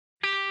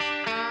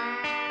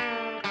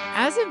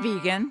As a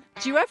vegan,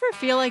 do you ever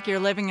feel like you're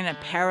living in a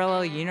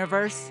parallel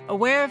universe,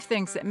 aware of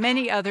things that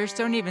many others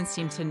don't even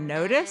seem to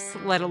notice,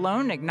 let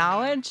alone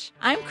acknowledge?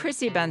 I'm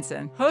Chrissy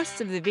Benson,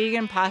 host of the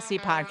Vegan Posse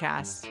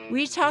podcast.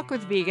 We talk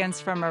with vegans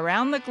from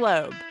around the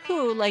globe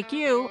who, like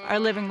you, are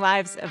living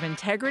lives of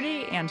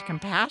integrity and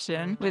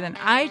compassion with an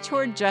eye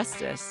toward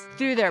justice.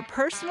 Through their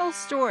personal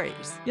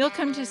stories, you'll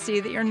come to see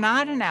that you're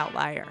not an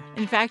outlier.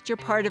 In fact, you're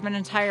part of an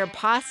entire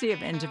posse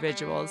of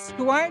individuals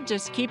who aren't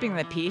just keeping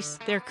the peace,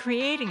 they're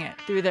creating it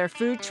through their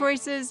food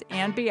choices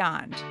and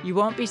beyond. You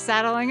won't be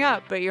saddling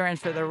up, but you're in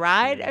for the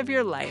ride of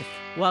your life.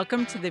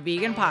 Welcome to the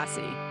Vegan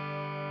Posse.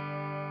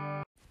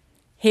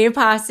 Hey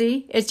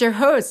Posse, it's your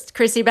host,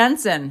 Chrissy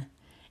Benson.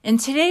 In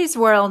today's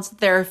world,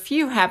 there are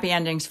few happy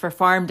endings for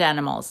farmed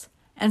animals,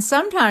 and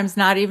sometimes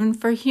not even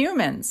for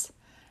humans.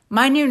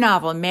 My new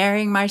novel,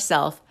 Marrying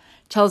Myself,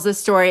 tells the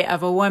story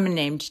of a woman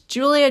named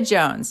Julia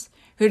Jones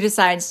who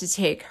decides to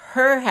take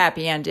her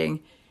happy ending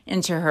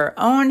into her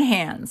own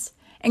hands.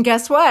 And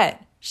guess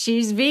what?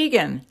 She's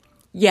vegan.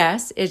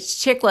 Yes, it's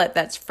chicklet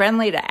that's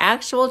friendly to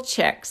actual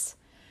chicks.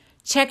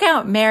 Check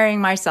out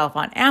Marrying Myself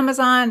on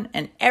Amazon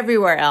and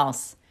everywhere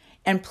else.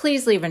 And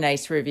please leave a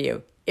nice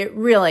review. It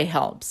really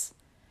helps.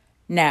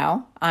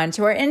 Now, on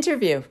to our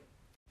interview.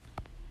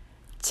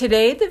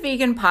 Today, the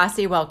Vegan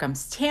Posse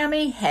welcomes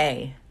Tami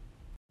Hay.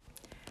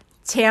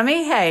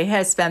 Tami Hay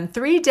has spent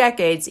 3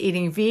 decades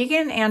eating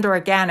vegan and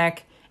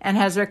organic and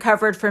has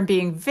recovered from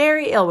being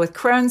very ill with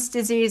Crohn's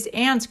disease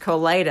and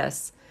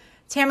colitis.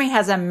 Tami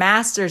has a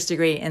master's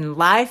degree in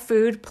live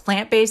food,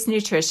 plant-based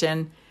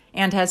nutrition,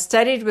 and has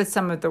studied with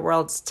some of the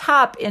world's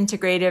top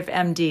integrative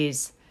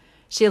MDs.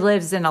 She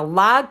lives in a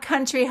log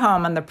country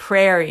home on the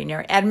prairie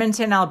near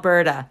Edmonton,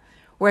 Alberta,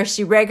 where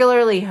she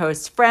regularly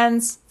hosts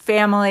friends,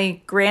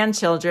 family,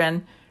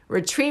 grandchildren,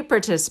 retreat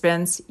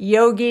participants,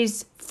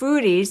 yogis,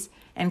 foodies,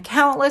 and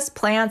countless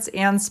plants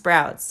and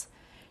sprouts.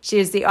 She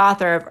is the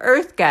author of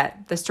Earth Gut,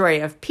 the story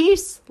of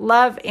peace,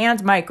 love,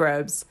 and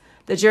microbes,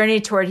 the journey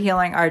toward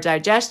healing our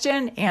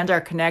digestion and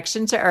our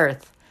connection to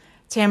Earth.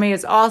 Tami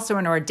is also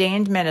an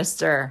ordained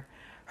minister.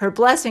 Her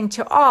blessing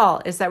to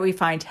all is that we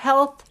find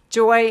health,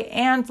 joy,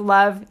 and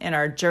love in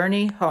our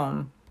journey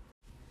home.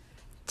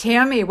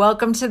 Tami,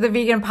 welcome to the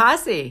Vegan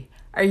Posse.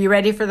 Are you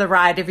ready for the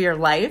ride of your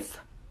life?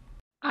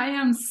 I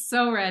am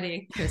so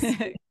ready,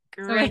 Christy.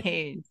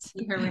 Great. So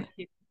be here with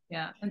you.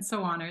 Yeah, and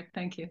so honored.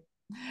 Thank you.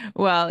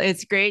 Well,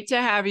 it's great to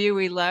have you.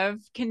 We love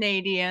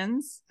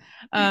Canadians.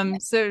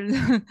 So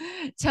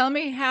tell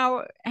me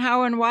how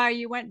and why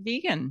you went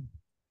vegan.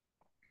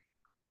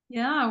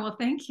 Yeah, well,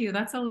 thank you.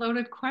 That's a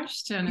loaded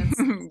question.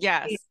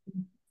 Yes.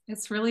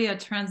 It's really a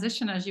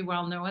transition, as you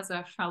well know, as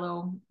a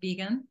fellow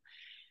vegan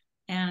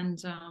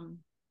and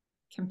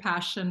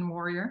compassion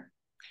warrior.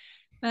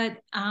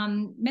 But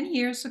many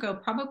years ago,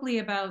 probably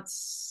about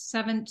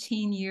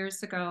 17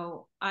 years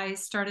ago, I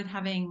started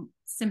having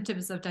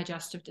symptoms of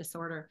digestive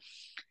disorder.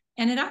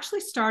 And it actually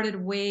started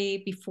way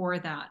before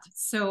that.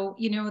 So,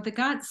 the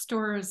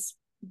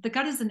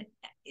gut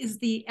is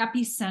the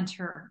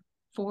epicenter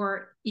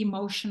for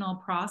emotional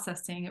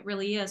processing. It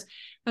really is,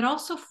 but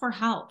also for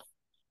health.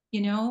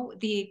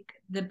 The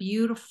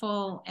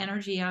beautiful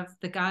energy of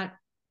the gut,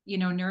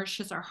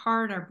 nourishes our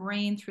heart, our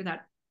brain through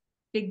that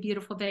big,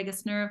 beautiful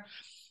vagus nerve.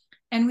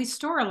 And we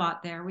store a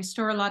lot there. We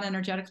store a lot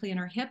energetically in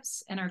our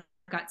hips and our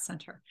gut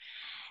center.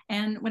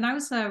 And when I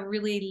was a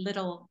really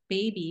little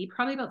baby,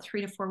 probably about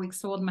 3 to 4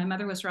 weeks old, my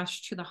mother was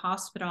rushed to the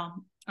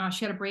hospital.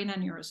 She had a brain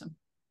aneurysm.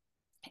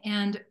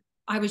 And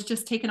I was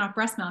just taken off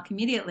breast milk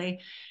immediately.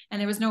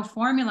 And there was no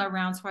formula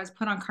around. So I was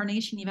put on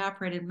carnation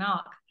evaporated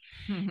milk.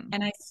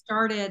 And I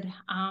started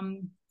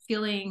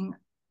feeling,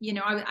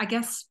 I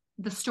guess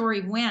the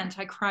story went,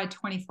 I cried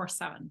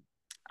 24/7.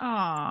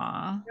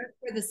 Aww. That's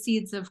where the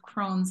seeds of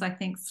Crohn's, I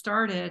think,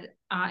 started.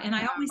 And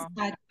I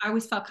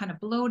always felt kind of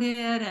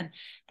bloated and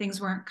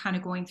things weren't kind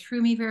of going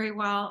through me very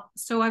well.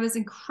 So I was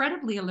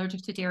incredibly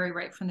allergic to dairy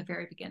right from the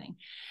very beginning.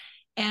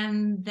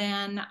 And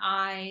then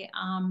I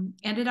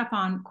ended up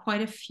on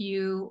quite a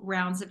few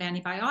rounds of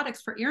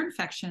antibiotics for ear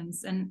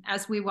infections. And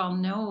as we well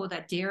know,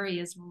 that dairy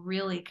is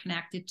really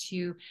connected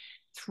to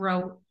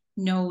throat,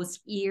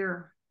 nose,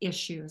 ear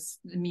issues,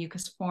 the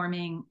mucus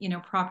forming,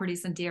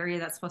 properties in dairy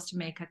that's supposed to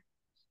make a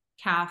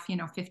calf,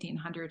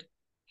 1,500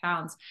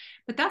 pounds.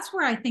 But that's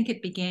where I think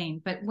it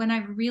began. But when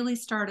I really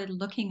started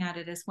looking at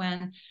it is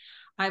when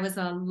I was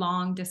a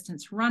long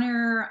distance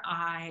runner.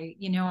 I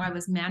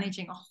was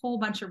managing a whole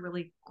bunch of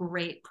really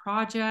great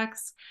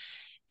projects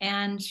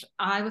and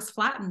I was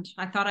flattened.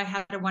 I thought I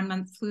had a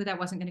 1-month flu that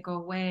wasn't going to go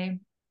away.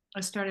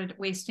 I started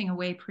wasting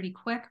away pretty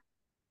quick.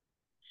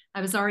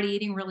 I was already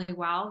eating really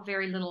well,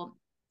 very little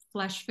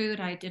flesh food.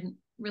 I didn't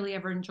really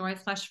ever enjoy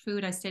flesh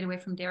food. I stayed away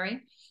from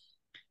dairy.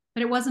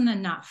 But it wasn't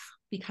enough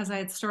because I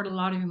had stored a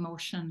lot of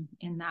emotion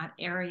in that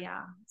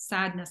area.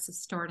 Sadness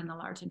is stored in the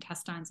large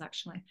intestines,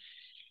 actually.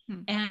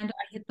 And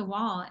I hit the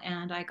wall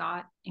and I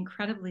got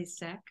incredibly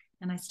sick.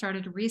 And I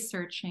started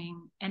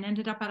researching and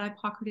ended up at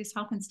Hippocrates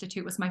Health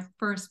Institute. It was my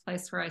first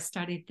place where I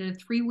studied. I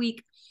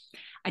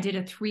did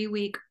a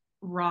 3-week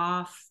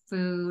raw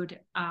food,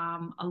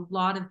 a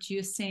lot of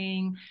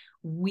juicing,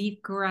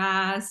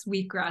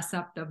 wheatgrass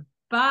up the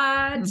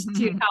butt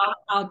to help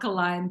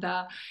alkaline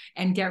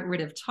and get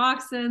rid of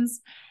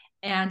toxins.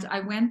 And I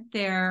went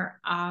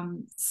there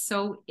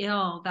so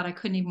ill that I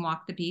couldn't even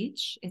walk the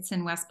beach. It's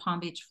in West Palm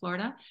Beach,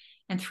 Florida.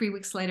 And 3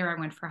 weeks later, I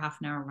went for a half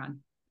an hour run.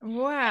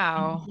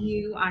 Wow.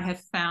 I had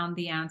found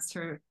the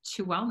answer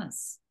to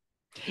wellness.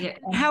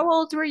 How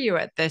old were you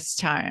at this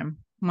time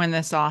when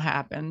this all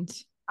happened?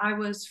 I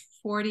was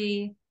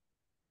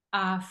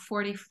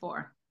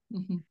 44.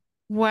 Mm-hmm.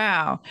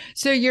 Wow.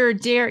 So your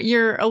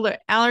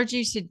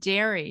allergies to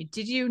dairy,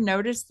 did you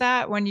notice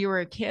that when you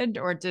were a kid,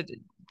 or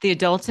did the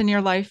adults in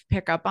your life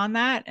pick up on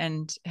that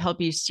and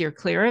help you steer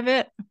clear of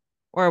it?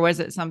 Or was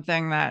it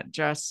something that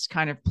just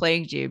kind of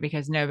plagued you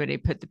because nobody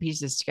put the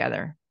pieces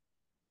together?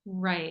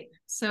 Right.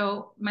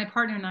 So my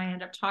partner and I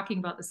end up talking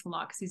about this a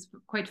lot because he's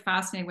quite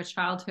fascinated with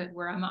childhood,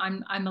 where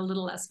I'm a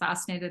little less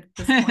fascinated at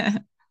this point.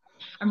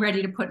 I'm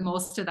ready to put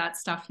most of that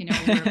stuff,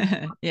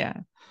 Yeah.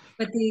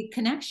 But the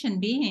connection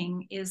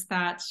being is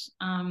that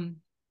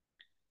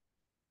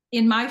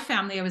in my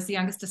family, I was the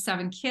youngest of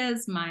 7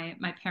 kids. My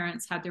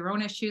parents had their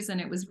own issues, and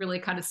it was really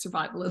kind of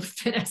survival of the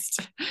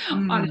fittest,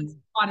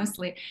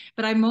 honestly.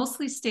 But I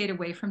mostly stayed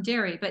away from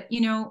dairy. But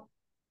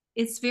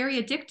it's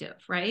very addictive,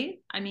 right?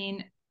 I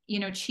mean,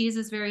 cheese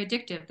is very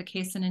addictive. The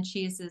casein in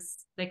cheese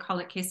they call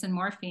it casein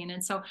morphine.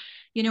 And so,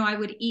 I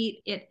would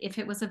eat it if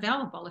it was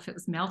available, if it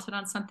was melted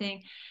on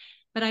something.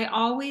 But I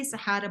always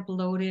had a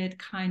bloated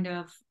kind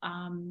of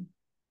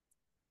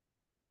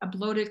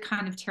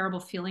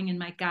terrible feeling in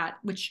my gut,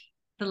 which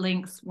the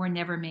links were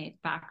never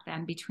made back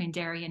then between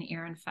dairy and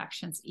ear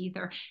infections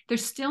either. They're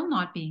still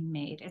not being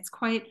made. It's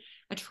quite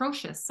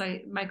atrocious.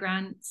 My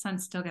grandson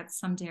still gets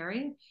some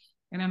dairy,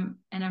 and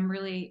I'm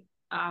really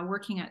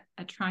working at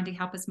trying to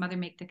help his mother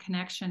make the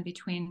connection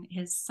between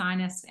his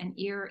sinus and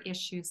ear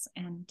issues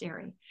and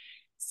dairy.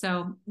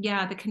 So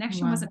yeah, the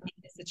connection wasn't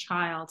made as a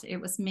child.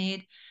 It was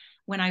made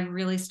when I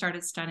really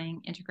started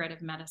studying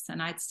integrative medicine.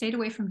 I'd stayed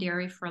away from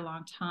dairy for a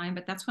long time,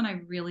 but that's when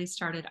I really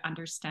started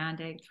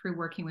understanding through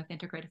working with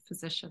integrative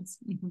physicians,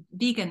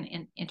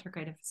 vegan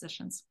integrative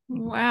physicians.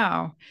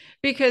 Wow.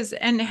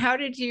 And how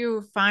did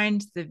you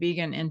find the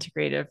vegan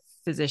integrative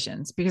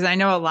physicians? Because I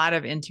know a lot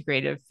of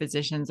integrative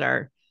physicians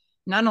are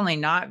not only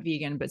not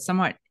vegan, but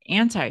somewhat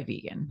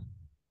anti-vegan.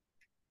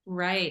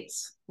 Right,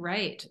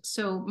 right.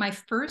 So my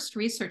first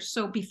research,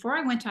 so before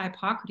I went to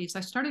Hippocrates,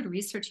 I started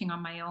researching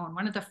on my own.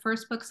 One of the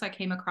first books I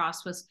came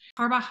across was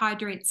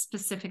Carbohydrate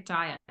Specific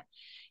Diet.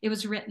 It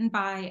was written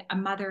by a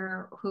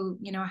mother who,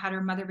 had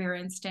her mother bear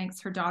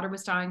instincts. Her daughter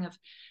was dying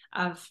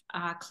of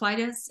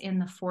colitis in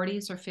the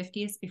 40s or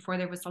 50s, before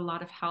there was a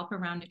lot of help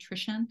around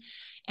nutrition.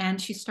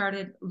 And she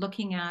started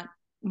looking at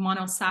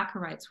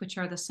monosaccharides, which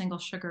are the single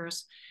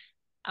sugars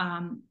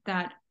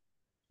that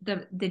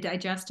the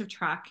digestive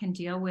tract can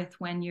deal with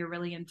when you're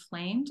really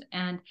inflamed.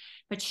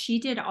 But she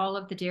did all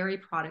of the dairy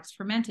products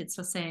fermented.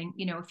 So saying,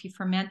 if you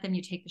ferment them,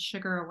 you take the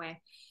sugar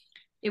away.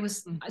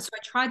 So I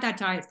tried that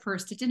diet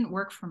first. It didn't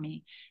work for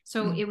me.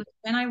 So it was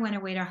when I went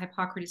away to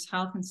Hippocrates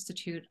Health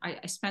Institute,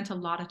 I spent a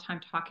lot of time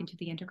talking to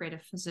the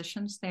integrative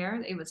physicians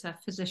there. It was a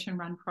physician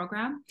run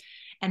program.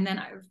 And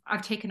then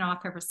I've taken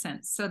off ever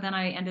since. So then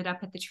I ended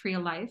up at the Tree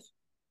of Life.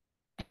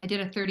 I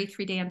did a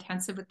 33-day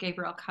intensive with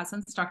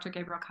Dr.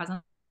 Gabriel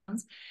Cousins.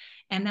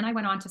 And then I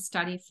went on to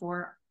study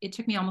it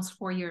took me almost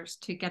 4 years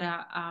to get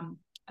a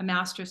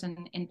master's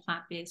in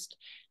plant-based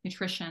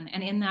nutrition.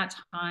 And in that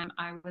time,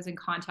 I was in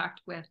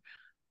contact with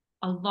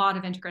a lot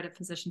of integrative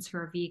physicians who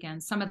are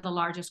vegan. Some of the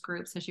largest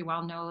groups, as you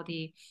well know,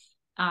 the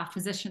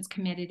Physicians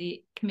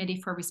Committee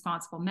for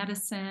Responsible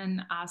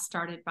Medicine,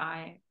 started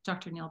by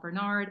Dr. Neil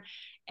Bernard.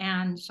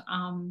 And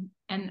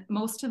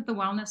most of the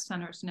wellness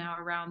centers now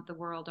around the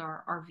world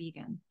are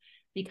vegan,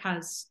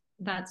 because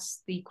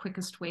that's the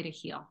quickest way to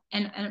heal,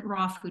 and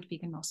raw food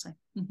vegan mostly.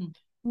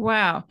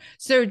 Wow.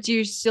 So do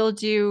you still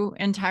do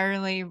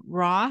entirely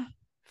raw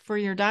for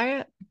your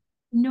diet?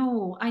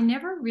 No, I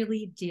never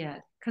really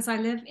did, because I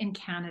live in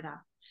Canada.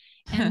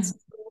 And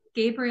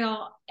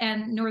Gabriel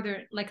and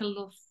northern, like a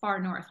little far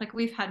north, like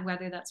we've had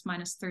weather that's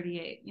minus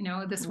 38,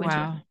 this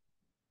winter.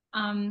 Wow.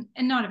 And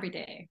not every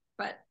day,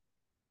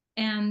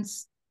 and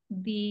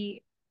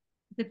the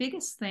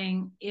biggest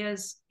thing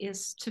is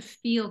to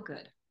feel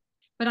good.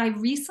 But I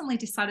recently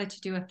decided to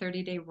do a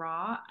 30-day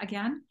raw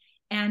again.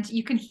 And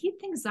you can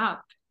heat things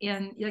up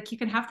you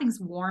can have things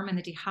warm in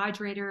the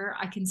dehydrator.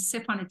 I can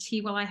sip on a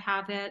tea while I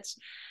have it.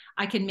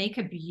 I can make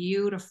a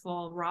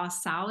beautiful raw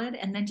salad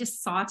and then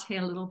just saute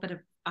a little bit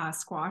of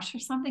squash or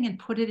something and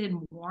put it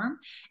in warm.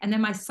 And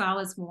then my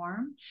salad's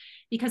warm.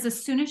 Because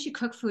as soon as you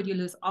cook food, you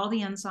lose all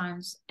the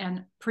enzymes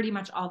and pretty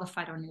much all the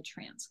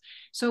phytonutrients.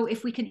 So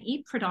if we can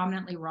eat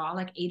predominantly raw,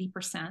 like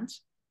 80%.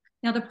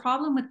 Now, the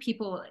problem with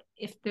people,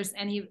 if there's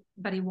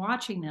anybody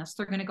watching this,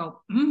 they're going to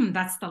go,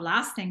 that's the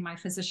last thing my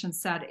physician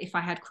said if I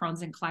had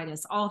Crohn's and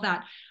colitis,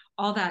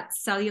 all that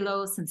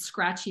cellulose and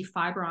scratchy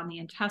fiber on the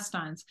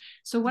intestines.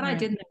 So what I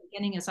did in the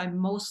beginning is I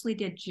mostly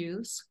did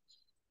juice.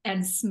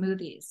 and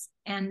smoothies.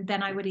 And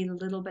then I would eat a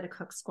little bit of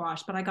cooked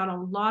squash, but I got a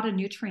lot of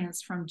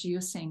nutrients from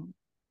juicing,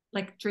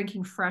 like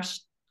drinking fresh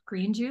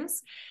green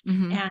juice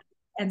Mm-hmm.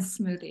 and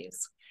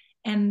smoothies.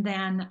 And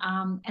then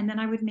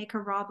I would make a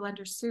raw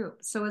blender soup.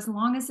 So as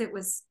long as it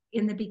was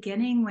in the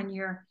beginning when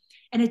you're,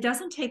 and it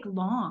doesn't take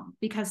long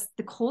because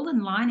the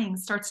colon lining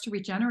starts to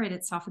regenerate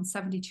itself in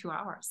 72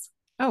 hours.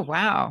 Oh,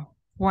 wow.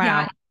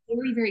 Yeah, Wow.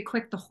 very, very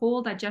quick. The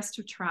whole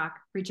digestive tract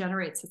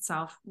regenerates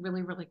itself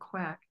really, really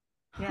quick.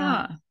 Yeah,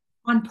 Huh.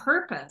 on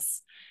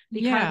purpose,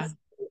 Yeah. because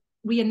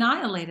we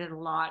annihilated a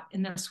lot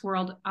in this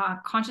world,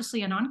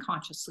 consciously and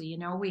unconsciously. You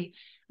know, we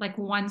like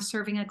one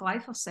serving of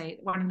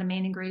glyphosate, one of the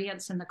main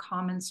ingredients in the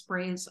common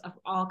sprays of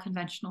all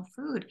conventional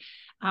food.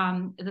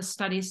 The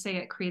studies say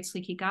it creates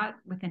leaky gut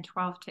within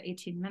 12 to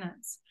 18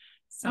 minutes. Oh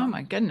So,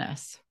 my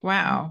goodness.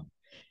 Wow.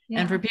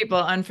 And for yeah. people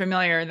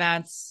unfamiliar,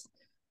 that's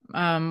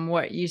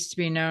what used to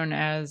be known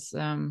as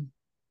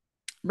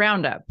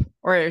Roundup,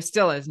 or it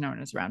still is known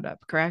as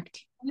Roundup,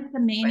 correct? One of the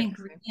main Glyphosate.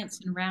 ingredients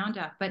in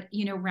Roundup, but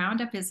you know,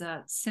 Roundup is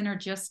a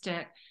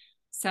synergistic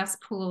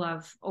cesspool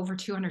of over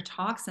 200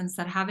 toxins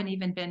that haven't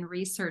even been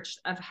researched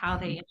of how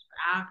they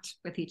interact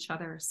with each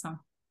other. So,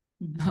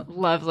 mhm.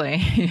 Lovely.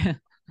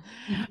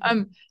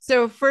 Mhm.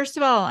 So first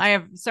of all, I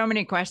have so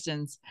many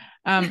questions.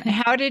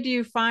 How did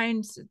you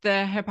find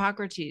the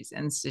Hippocrates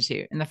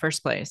Institute in the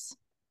first place?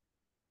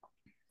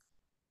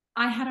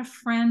 I had a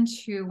friend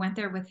who went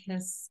there with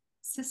his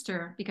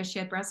sister because she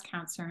had breast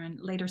cancer in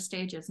later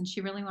stages and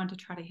she really wanted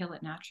to try to heal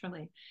it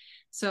naturally.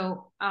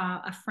 So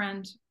a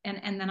friend,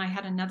 and then I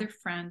had another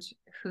friend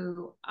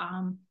who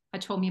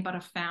had told me about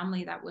a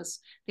family that was,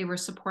 they were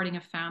supporting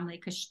a family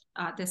because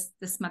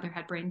this mother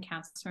had brain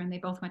cancer and they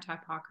both went to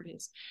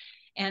Hippocrates.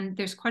 And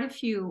there's quite a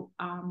few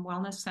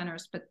wellness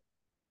centers, but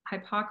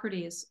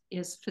Hippocrates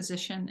is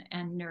physician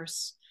and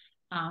nurse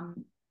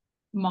um,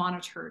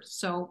 monitored,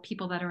 so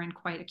people that are in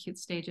quite acute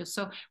stages.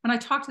 So when I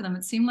talked to them,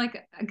 it seemed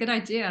like a good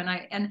idea,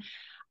 and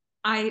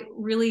I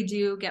really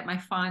do get my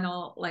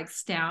final like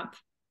stamp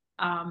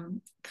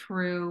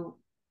through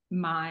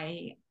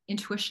my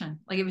intuition.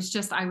 Like it was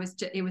just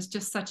it was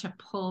just such a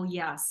pull,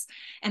 yes.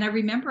 And I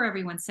remember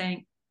everyone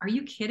saying, are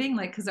you kidding?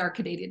 Like, because our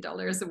Canadian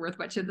dollar isn't worth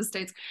much in the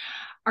States.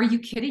 Are you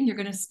kidding? You're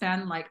going to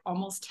spend like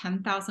almost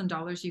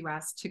 $10,000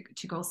 US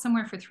to go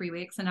somewhere for 3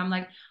 weeks. And I'm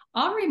like,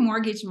 I'll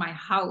remortgage my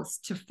house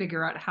to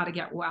figure out how to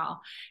get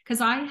well.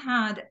 Cause I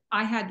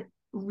had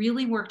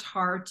really worked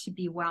hard to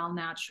be well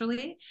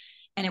naturally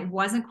and it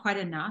wasn't quite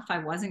enough. I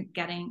wasn't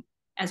getting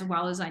as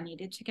well as I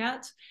needed to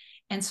get.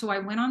 And so I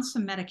went on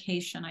some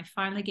medication. I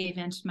finally gave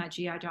in to my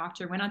GI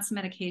doctor, went on some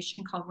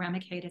medication called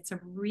Remicade. It's a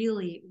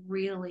really,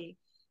 really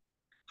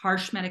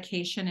harsh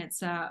medication.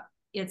 It's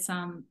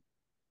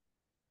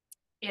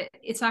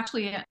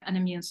actually an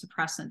immune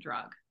suppressant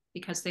drug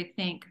because they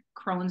think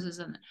Crohn's is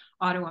an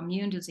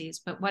autoimmune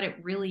disease, but what it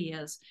really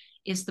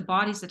is the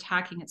body's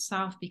attacking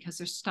itself because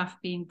there's stuff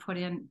being put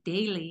in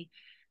daily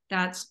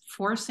that's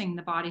forcing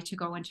the body to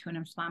go into an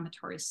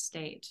inflammatory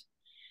state.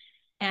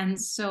 And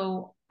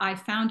so I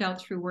found out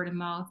through word of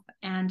mouth,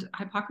 and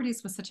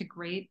Hippocrates was such a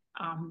great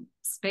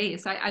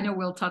space. I know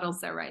Will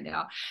Tuttle's there right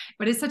now,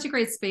 but it's such a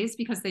great space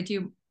because they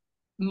do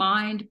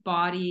mind,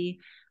 body,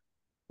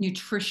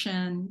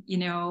 nutrition, you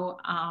know,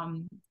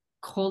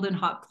 cold and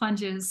hot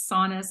plunges,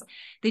 saunas.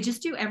 They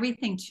just do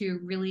everything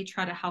to really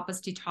try to help us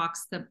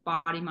detox the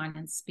body, mind,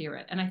 and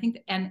spirit. And I think,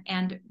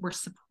 and we're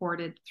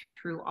supported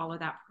through all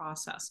of that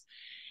process.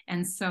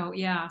 And so,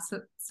 yeah,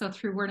 so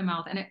through word of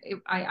mouth, and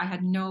I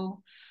had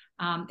no,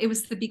 it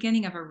was the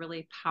beginning of a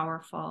really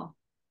powerful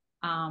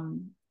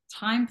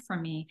time for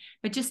me.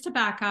 But just to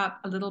back up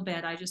a little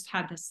bit, I just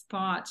had this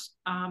thought.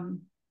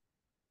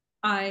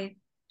 I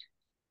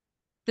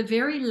the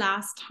very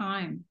last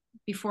time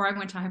before I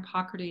went to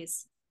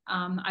Hippocrates,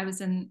 I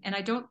was in, and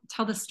I don't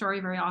tell this story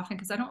very often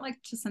because I don't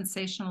like to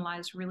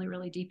sensationalize really,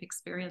 really deep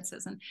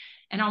experiences.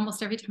 And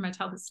almost every time I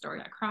tell this story,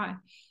 I cry.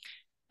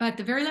 But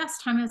the very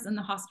last time I was in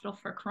the hospital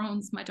for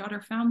Crohn's, my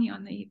daughter found me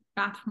on the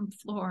bathroom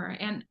floor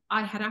and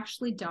I had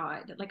actually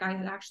died. Like I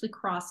had actually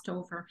crossed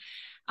over.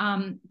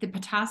 The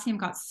potassium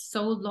got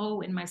so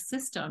low in my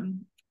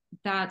system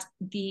that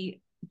the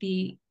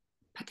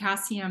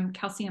potassium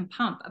calcium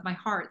pump of my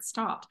heart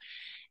stopped.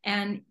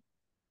 And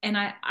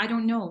I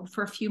don't know,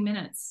 for a few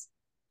minutes.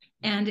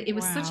 And it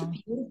was such a Wow.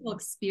 beautiful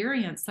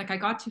experience. Like I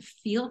got to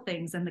feel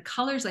things and the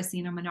colors I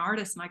seen. I'm an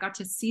artist and I got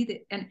to see that.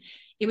 And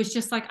it was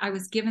just like I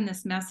was given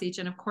this message.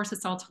 And of course,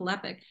 it's all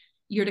telepathic.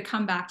 You're to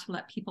come back to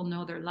let people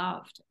know they're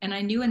loved. And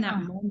I knew in that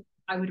Huh. moment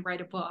I would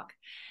write a book.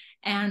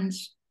 And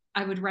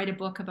I would write a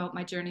book about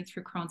my journey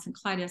through Crohn's and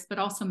colitis, but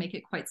also make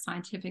it quite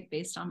scientific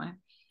based on my.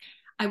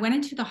 I went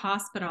into the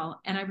hospital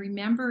and I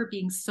remember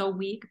being so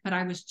weak, but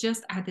I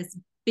had this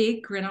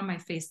big grin on my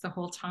face the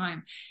whole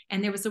time.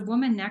 And there was a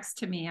woman next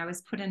to me. I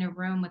was put in a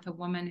room with a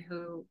woman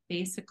who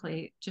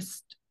basically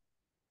just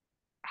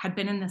had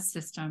been in the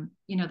system,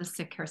 you know, the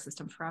sick care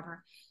system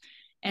forever.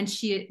 And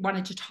she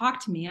wanted to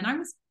talk to me. And I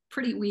was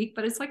pretty weak,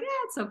 but it's like, yeah,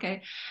 it's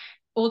okay.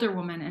 older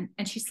woman,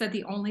 and she said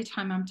the only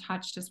time I'm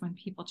touched is when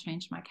people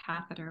change my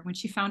catheter. When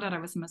she found out I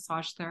was a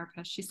massage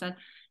therapist, she said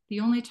the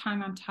only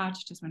time I'm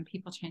touched is when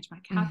people change my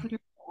catheter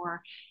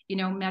or, you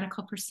know,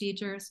 medical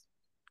procedures.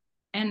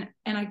 And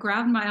I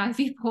grabbed my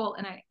IV pole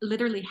and I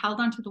literally held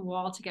onto the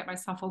wall to get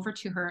myself over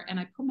to her. And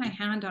I put my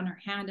hand on her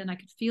hand and I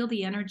could feel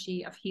the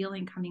energy of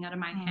healing coming out of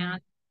my hand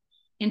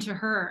into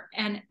her.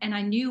 And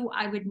I knew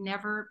I would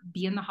never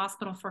be in the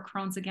hospital for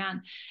Crohn's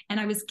again. And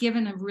I was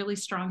given a really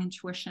strong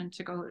intuition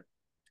to go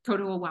to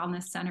a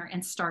wellness center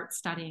and start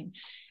studying.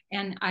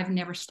 And I've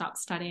never stopped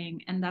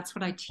studying. And that's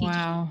what I teach.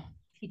 Wow.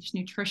 I teach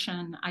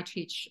nutrition, I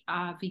teach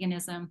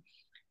veganism,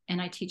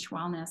 and I teach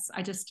wellness.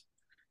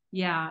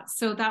 Yeah.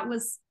 So that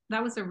was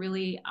a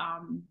really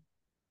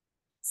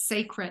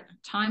sacred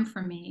time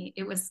for me.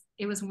 It was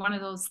one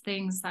of those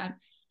things that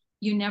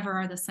you never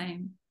are the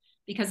same,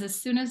 because as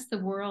soon as the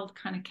world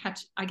kind of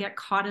I get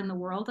caught in the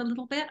world a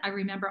little bit, I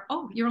remember,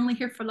 oh, you're only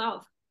here for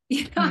love.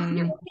 You know, you're only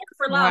here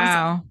for love.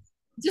 Wow.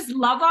 So just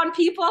love on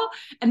people,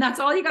 and that's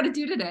all you got to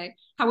do today.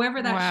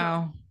 However that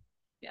Wow. shows.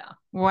 Yeah.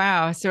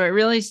 Wow. So it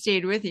really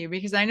stayed with you,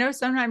 because I know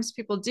sometimes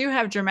people do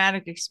have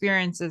dramatic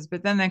experiences,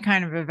 but then they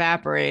kind of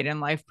evaporate and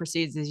life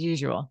proceeds as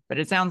usual. But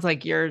it sounds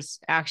like yours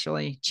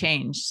actually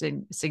changed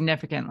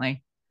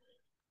significantly.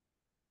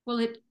 Well,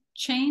 it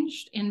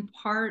changed in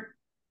part.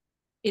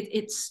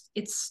 It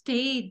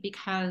stayed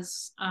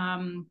because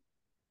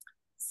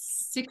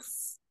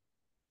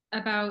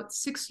about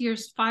 6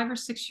 years, 5 or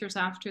 6 years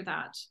after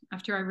that,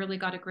 after I really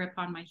got a grip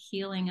on my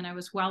healing, and I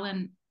was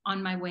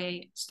on my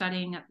way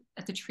studying at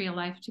the Tree of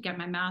Life to get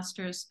my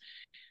master's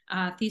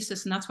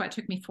thesis, and that's why it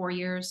took me 4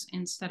 years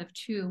instead of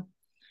 2.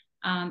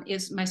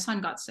 Is my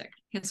son got sick.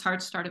 His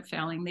heart started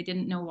failing. They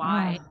didn't know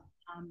why.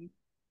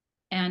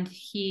 And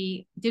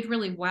he did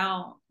really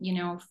well, you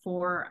know,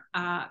 for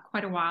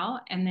quite a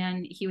while. And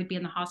then he would be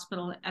in the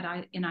hospital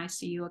in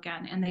ICU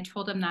again. And they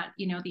told him that,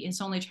 you know, his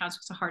only chance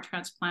was a heart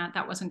transplant.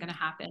 That wasn't going to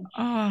happen.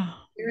 The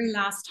very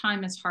last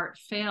time his heart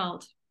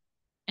failed.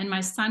 And my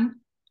son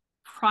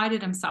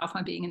prided himself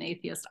on being an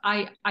atheist.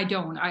 I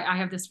don't. I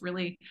have this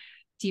really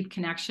deep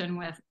connection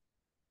with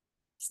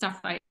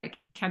stuff I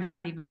can't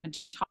even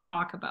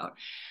talk about.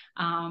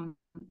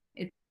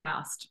 It's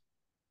best.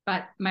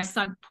 But my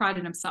son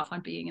prided himself on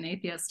being an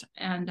atheist.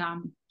 And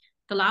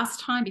the last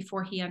time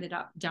before he ended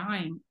up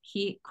dying,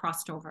 he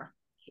crossed over.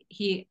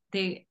 He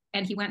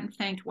went and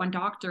thanked one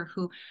doctor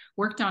who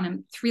worked on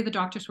him. 3 of the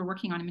doctors were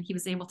working on him, and he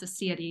was able to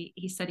see it.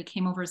 He said he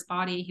came over his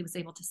body. He was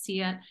able to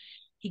see it.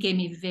 He gave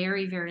me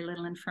very, very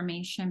little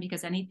information,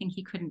 because anything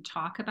he couldn't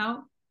talk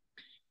about,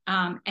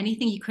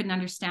 anything he couldn't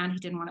understand, he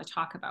didn't want to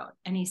talk about.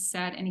 And he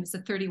said, and he was a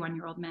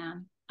 31-year-old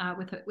man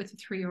with a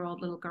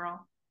 3-year-old little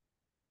girl.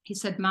 He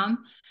said, Mom,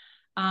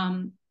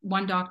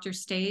 one doctor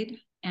stayed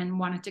and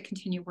wanted to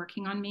continue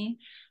working on me.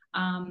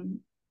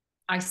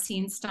 I've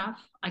seen stuff.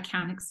 I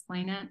can't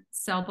explain it.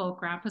 Sailboat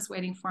Grandpa's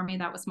waiting for me.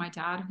 That was my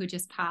dad, who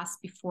just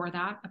passed before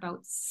that,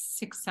 about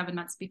 6-7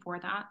 months before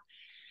that.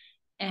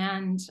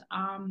 And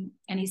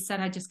he said,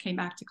 I just came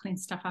back to clean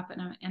stuff up,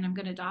 and I'm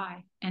going to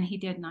die. And he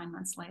did 9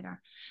 months later.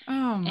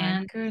 Oh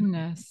my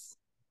goodness.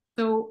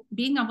 So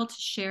being able to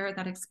share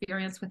that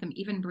experience with him,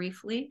 even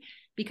briefly,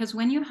 because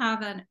when you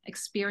have an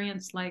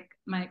experience like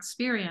my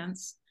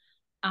experience,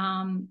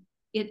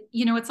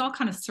 it's all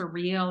kind of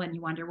surreal, and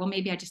you wonder, well,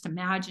 maybe I just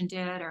imagined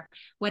it or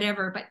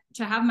whatever. But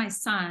to have my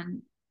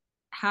son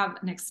have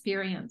an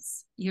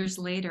experience years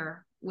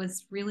later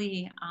was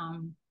really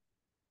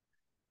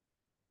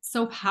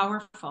so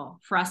powerful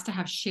for us to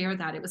have shared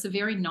that. It was a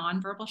very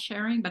nonverbal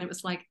sharing, but it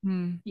was like,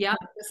 yeah,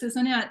 this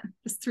isn't it.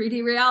 This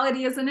 3D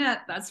reality isn't it.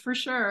 That's for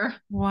sure.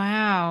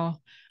 Wow.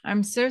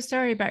 I'm so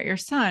sorry about your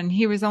son.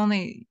 He was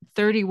only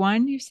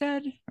 31, you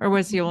said, or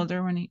was he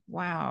older when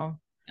wow.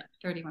 Yeah,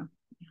 31.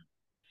 Yeah.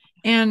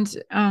 And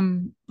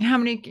how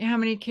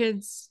many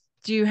kids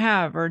do you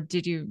have, or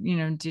did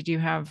you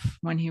have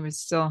when he was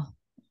still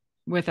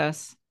with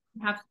us?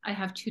 I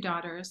have 2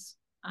 daughters.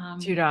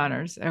 2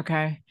 daughters.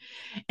 Okay.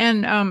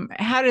 And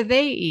how do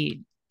they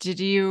eat?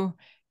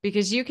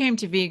 Because you came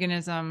to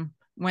veganism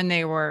when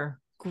they were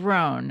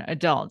grown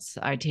adults,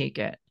 I take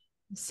it.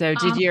 So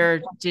did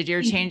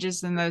your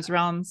changes in those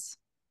realms?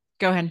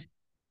 Go ahead.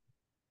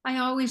 I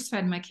always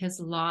fed my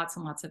kids lots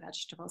and lots of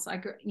vegetables.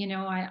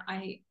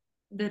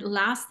 The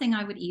last thing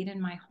I would eat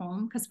in my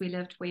home, because we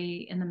lived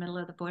way in the middle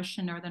of the bush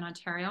in Northern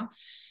Ontario,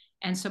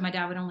 and so my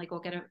dad would only go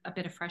get a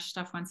bit of fresh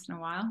stuff once in a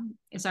while,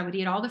 is I would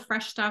eat all the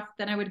fresh stuff.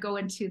 Then I would go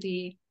into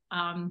the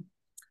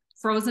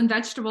frozen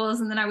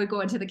vegetables, and then I would go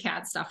into the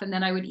canned stuff, and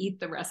then I would eat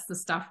the rest of the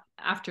stuff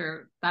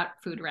after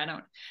that food ran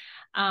out.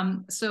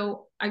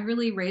 So I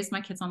really raised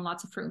my kids on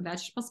lots of fruit and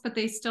vegetables, but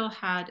they still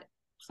had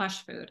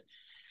flesh food.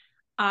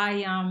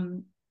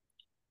 And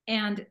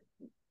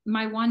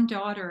my one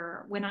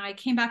daughter, when I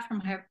came back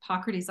from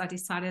Hippocrates, I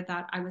decided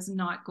that I was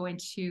not going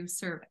to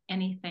serve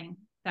anything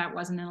that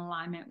wasn't in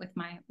alignment with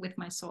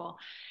my soul.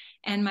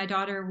 And my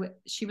daughter,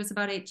 she was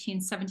about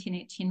 17,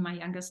 18, my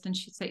youngest. And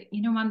she'd say,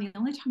 Mom, the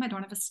only time I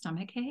don't have a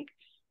stomach ache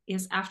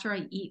is after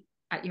I eat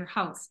at your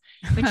house.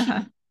 But she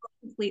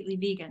completely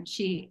vegan.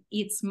 She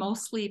eats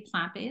mostly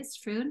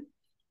plant-based food.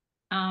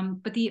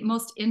 But the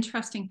most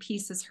interesting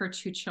piece is her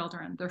two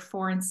children. They're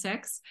 4 and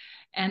 6.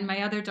 And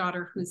my other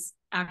daughter, who's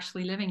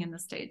actually living in the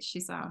States,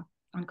 she's an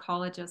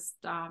oncologist,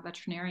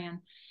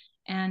 veterinarian.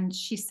 And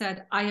she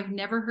said, I have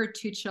never heard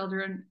two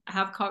children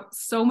have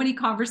so many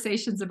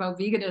conversations about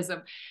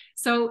veganism.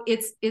 So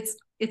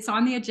it's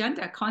on the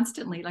agenda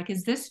constantly. Like,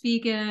 is this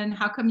vegan?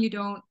 How come you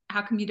don't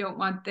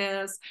want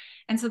this?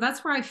 And so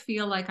that's where I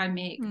feel like I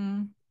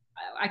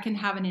can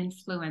have an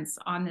influence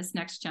on this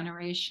next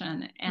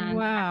generation. And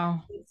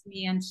Wow. that leads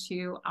me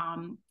into,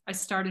 I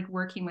started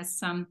working with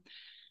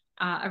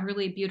a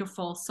really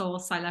beautiful soul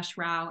Sailesh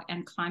Rao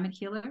and climate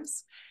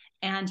healers.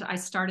 And I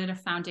started a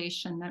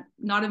foundation that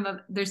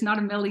there's not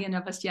a million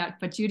of us yet,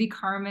 but Judy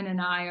Carmen and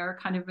I are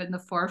kind of in the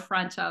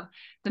forefront of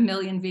the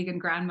Million Vegan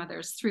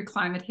Grandmothers through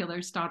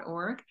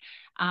climatehealers.org.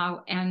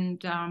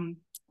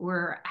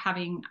 We're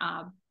having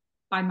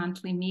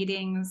bi-monthly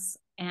meetings,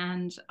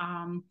 and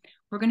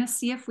we're going to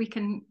see if we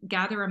can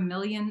gather 1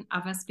 million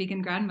of us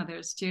vegan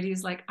grandmothers.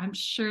 Judy's like, I'm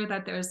sure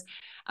that there's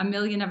 1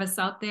 million of us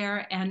out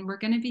there, and we're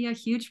going to be a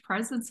huge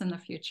presence in the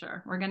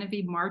future. We're going to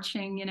be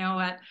marching,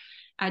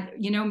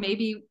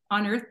 maybe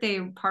on Earth Day,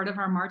 part of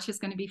our march is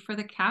going to be for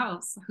the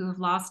cows who have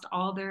lost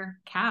all their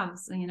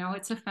calves.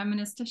 It's a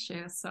feminist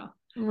issue. So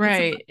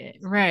Right,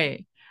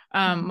 right.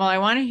 Well, I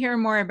want to hear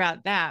more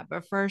about that,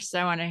 but first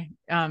I want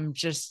to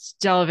just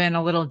delve in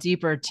a little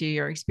deeper to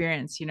your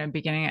experience,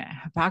 beginning at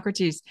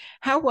Hippocrates.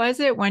 How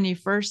was it when you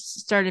first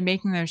started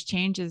making those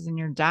changes in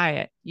your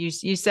diet? You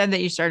said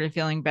that you started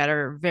feeling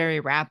better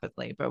very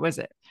rapidly, but was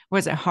it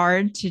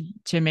hard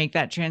to make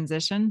that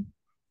transition?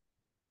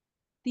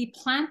 the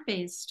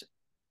plant-based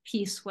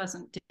piece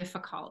wasn't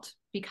difficult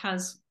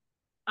because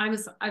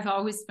I've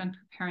always been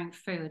preparing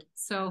food.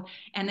 So,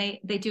 and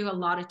they do a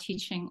lot of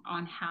teaching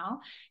on how,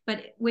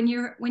 but when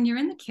you're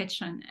in the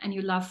kitchen and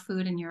you love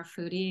food and you're a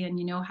foodie and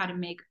you know how to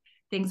make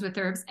things with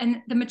herbs, and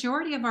the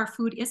majority of our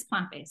food is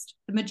plant-based.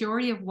 The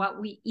majority of what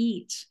we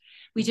eat,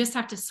 we just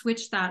have to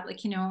switch that,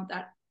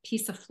 that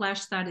piece of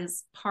flesh that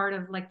is part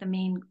of like the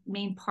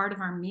main part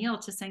of our meal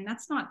to saying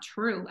that's not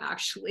true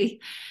actually,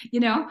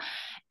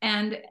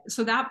 and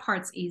so that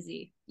part's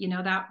easy.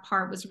 That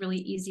part was really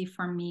easy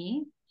for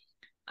me.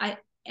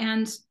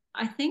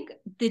 I think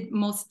the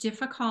most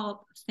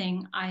difficult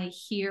thing I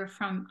hear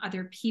from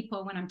other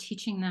people when I'm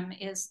teaching them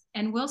is,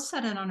 and Will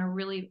said it on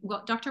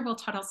Dr. Will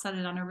Tuttle said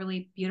it on a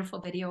really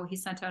beautiful video he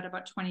sent out,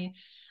 about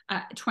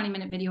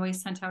 20-minute video he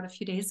sent out a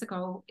few days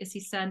ago, is he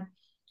said,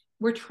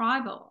 we're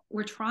tribal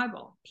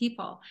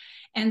people.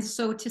 And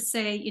so to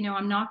say,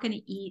 I'm not going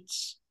to eat,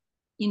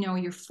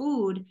 your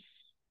food,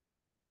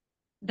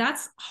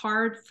 that's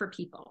hard for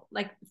people.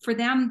 Like for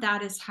them,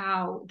 that is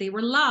how they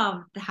were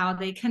loved, how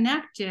they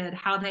connected,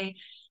 how they,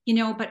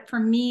 but for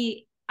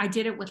me, I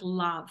did it with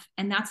love.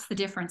 And that's the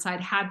difference.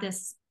 I'd had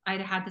this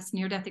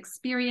near-death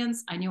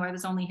experience. I knew I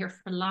was only here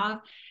for love.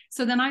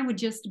 So then I would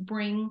just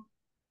bring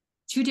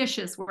 2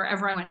 dishes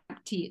wherever I went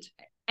to eat.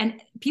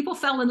 And people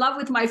fell in love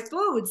with my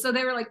food. So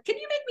they were like, can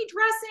you make me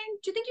dressing?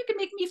 Do you think you can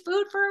make me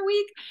food for a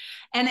week?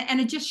 And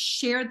it just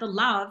shared the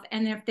love.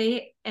 And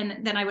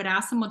then I would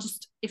ask them, well,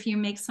 just if you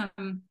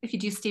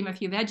do steam a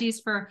few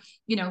veggies for,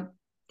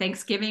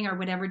 Thanksgiving or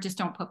whatever, just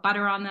don't put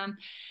butter on them.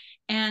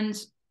 And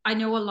I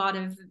know a lot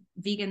of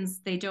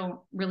vegans, they don't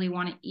really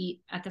want to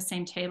eat at the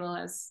same table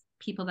as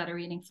people that are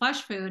eating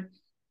flesh food.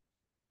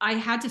 I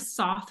had to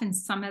soften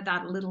some of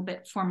that a little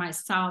bit for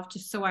myself,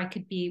 just so I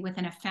could be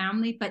within a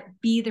family, but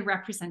be the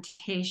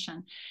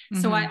representation.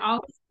 Mm-hmm. So I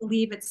always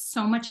believe it's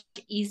so much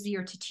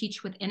easier to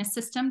teach within a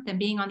system than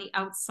being on the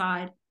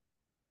outside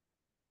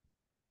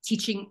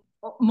teaching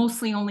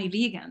mostly only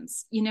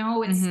vegans.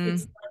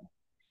 It's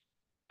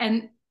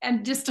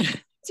and just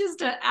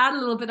to add a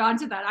little bit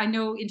onto that, I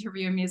know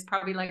interviewing me is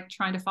probably like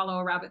trying to follow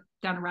a rabbit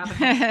down a rabbit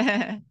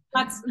hole.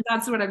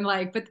 That's what I'm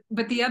like.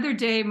 But the other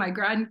day, my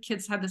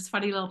grandkids had this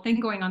funny little thing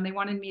going on. They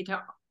wanted me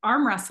to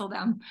arm wrestle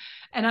them,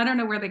 and I don't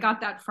know where they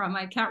got that from.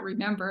 I can't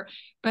remember.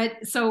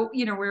 But so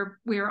we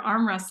were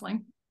arm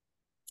wrestling,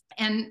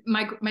 and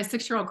my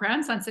 6-year-old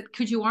grandson said,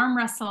 "Could you arm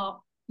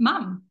wrestle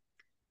Mom?"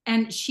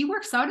 And she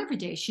works out every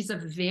day. She's a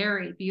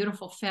very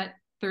beautiful, fit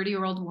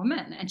 30-year-old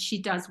woman, and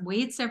she does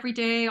weights every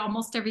day,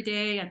 almost every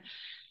day, and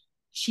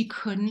she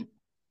couldn't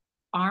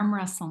arm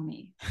wrestle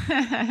me.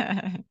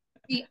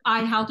 I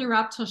held her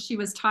up till she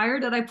was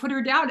tired and I put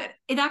her down.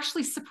 It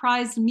actually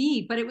surprised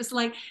me, but it was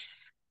like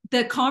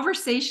the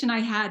conversation I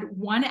had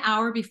 1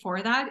 hour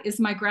before that is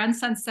my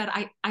grandson said,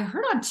 I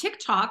heard on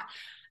TikTok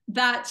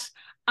that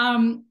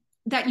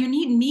you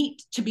need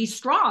meat to be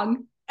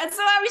strong. And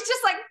so I was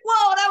just like,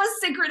 whoa, that was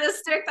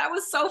synchronistic. That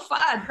was so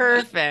fun.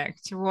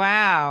 Perfect.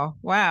 Wow.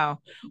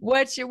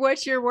 What's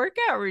your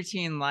workout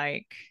routine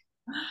like?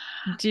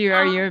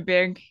 Are you a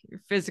big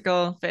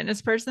physical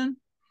fitness person?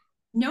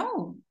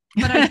 No,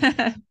 but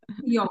I do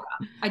yoga.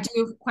 I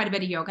do quite a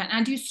bit of yoga, and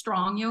I do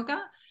strong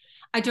yoga.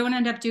 I don't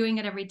end up doing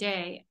it every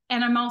day.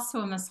 And I'm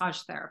also a massage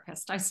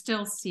therapist. I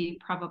still see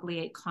probably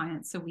 8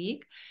 clients a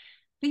week.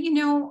 But,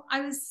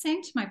 I was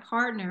saying to my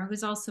partner,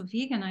 who's also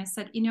vegan, I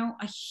said,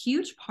 a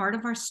huge part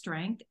of our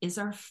strength is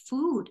our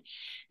food.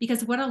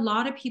 Because what a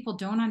lot of people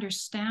don't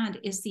understand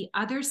is the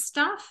other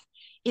stuff,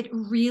 it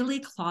really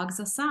clogs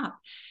us up.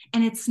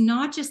 And it's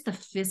not just the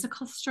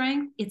physical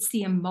strength, it's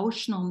the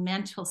emotional,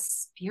 mental,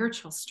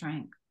 spiritual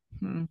strength.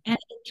 Hmm. And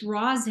it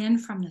draws in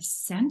from the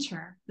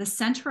center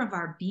of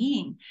our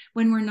being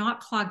when we're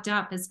not clogged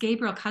up. As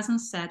Gabriel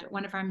Cousins said,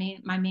 one of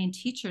my main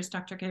teachers,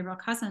 Dr. Gabriel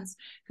Cousins,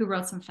 who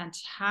wrote some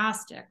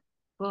fantastic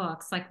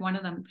books, like one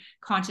of them,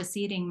 Conscious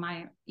Eating,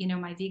 my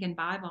vegan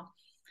Bible.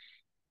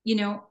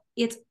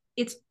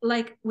 It's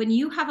like when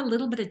you have a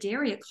little bit of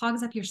dairy, it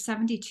clogs up your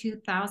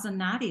 72,000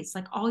 nadis,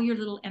 like all your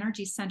little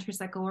energy centers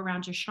that go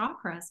around your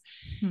chakras.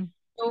 Hmm.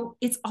 So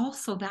it's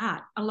also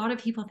that. A lot of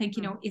people think,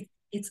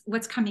 it's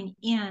what's coming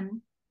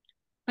in,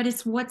 but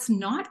it's what's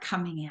not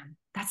coming in.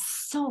 That's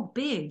so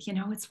big.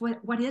 It's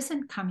what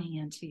isn't coming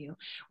into you,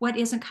 what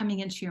isn't coming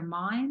into your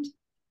mind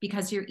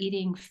because you're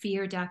eating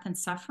fear, death, and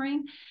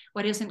suffering,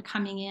 what isn't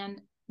coming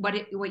in,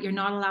 what you're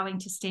not allowing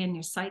to stay in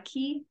your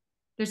psyche.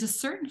 There's a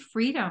certain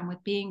freedom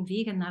with being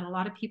vegan that a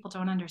lot of people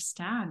don't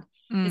understand.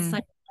 It's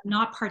like I'm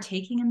not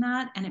partaking in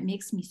that, and it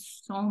makes me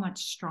so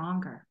much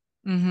stronger.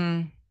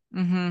 Mm-hmm.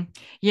 Mm-hmm.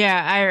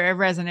 Yeah, I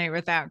resonate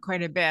with that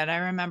quite a bit.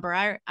 I remember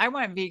I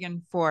went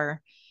vegan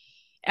for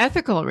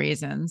ethical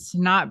reasons,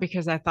 not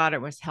because I thought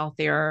it was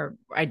healthier.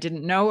 I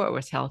didn't know it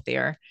was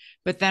healthier.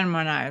 But then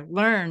when I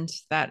learned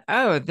that,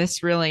 oh,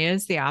 this really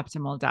is the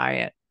optimal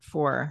diet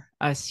for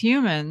us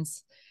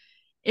humans,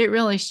 it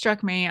really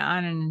struck me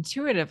on an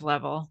intuitive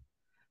level.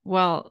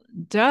 Well,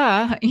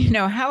 duh,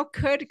 how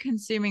could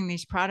consuming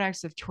these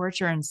products of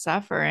torture and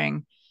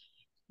suffering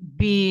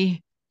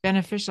be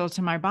beneficial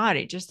to my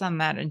body? Just on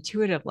that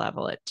intuitive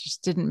level, it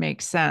just didn't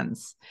make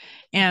sense.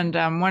 And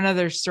one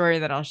other story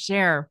that I'll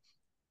share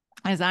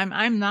is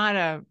I'm not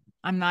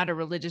a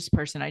religious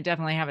person. I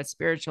definitely have a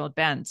spiritual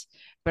bent,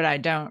 but I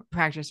don't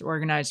practice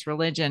organized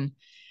religion.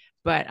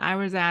 But I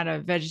was at a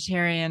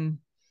vegetarian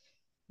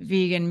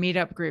vegan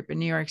meetup group in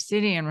New York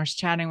City and was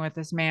chatting with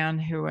this man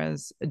who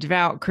was a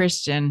devout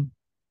Christian,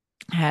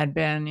 had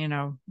been,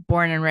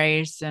 born and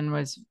raised, and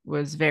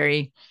was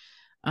very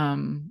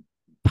um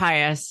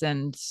pious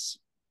and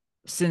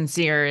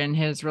sincere in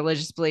his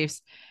religious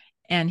beliefs.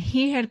 And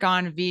he had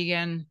gone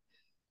vegan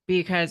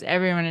because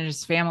everyone in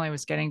his family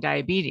was getting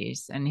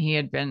diabetes and he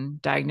had been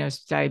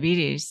diagnosed with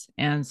diabetes.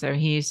 And so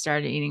he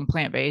started eating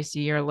plant-based. A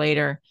year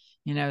later,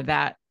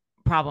 that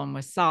problem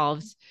was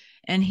solved.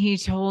 And he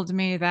told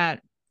me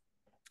that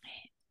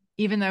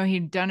even though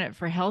he'd done it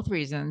for health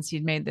reasons,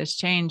 he'd made this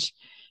change,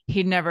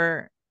 he'd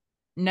never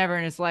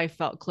in his life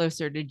felt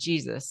closer to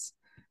Jesus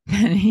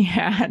than he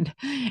had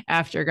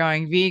after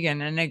going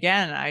vegan. And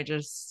again, I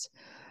just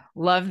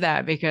love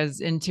that because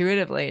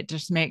intuitively it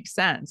just makes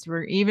sense.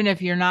 Where even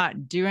if you're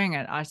not doing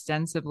it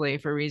ostensibly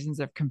for reasons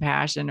of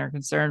compassion or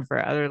concern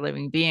for other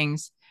living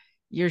beings,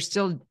 you're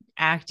still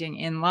acting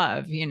in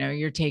love.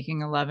 You're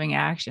taking a loving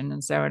action.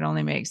 And so it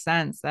only makes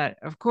sense that,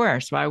 of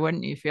course, why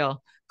wouldn't you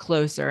feel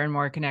closer and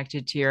more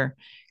connected to your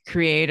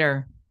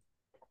creator?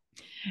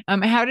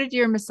 How did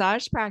your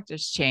massage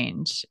practice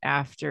change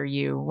after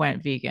you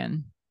went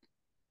vegan?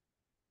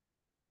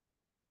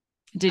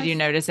 Did I you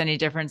notice any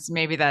difference?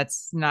 Maybe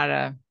that's not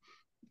a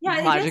Yeah, it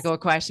is. logical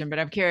question, but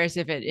I'm curious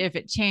if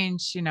it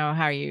changed,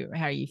 how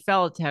you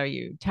felt, how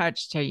you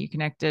touched, how you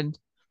connected.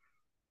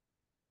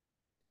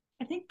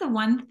 I think the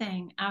one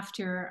thing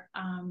after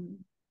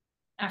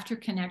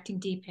connecting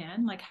deep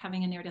in, like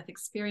having a near death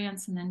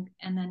experience and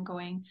then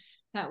going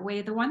that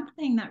way, the one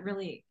thing that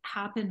really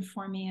happened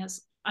for me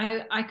is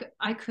I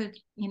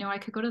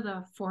could go to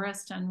the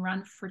forest and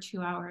run for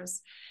 2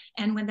 hours.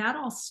 And when that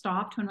all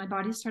stopped, when my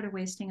body started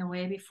wasting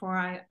away before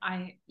I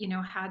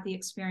had the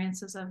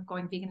experiences of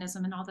going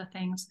veganism and all the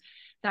things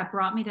that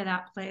brought me to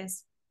that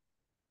place,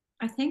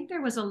 I think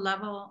there was a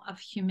level of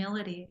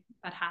humility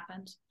that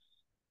happened.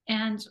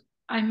 And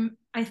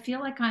I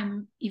feel like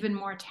I'm even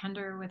more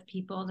tender with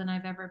people than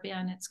I've ever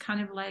been. It's kind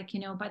of like,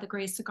 by the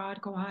grace of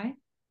God go I,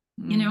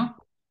 you Mm, know?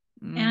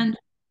 mm, And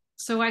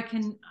so I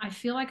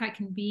feel like I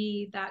can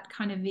be that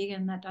kind of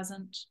vegan that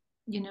doesn't,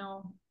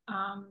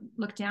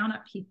 look down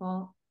at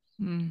people,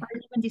 mm, or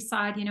even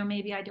decide,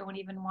 maybe I don't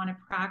even want to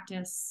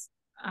practice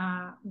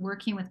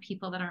working with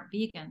people that aren't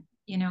vegan.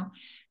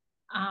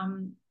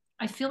 Um,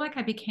 I feel like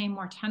I became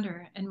more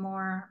tender and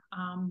more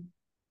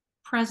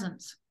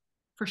present,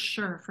 for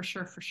sure, for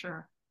sure, for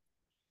sure.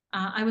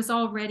 I was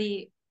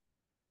already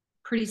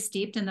pretty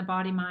steeped in the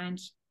body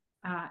mind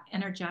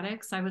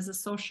energetics. I was a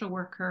social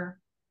worker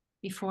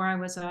before I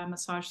was a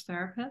massage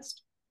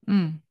therapist.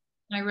 mm,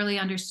 I really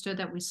understood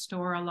that we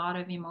store a lot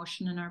of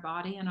emotion in our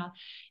body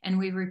and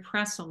we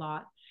repress a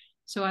lot.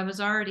 So I was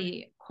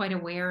already quite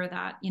aware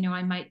that,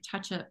 I might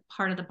touch a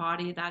part of the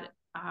body that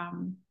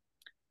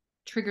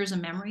triggers a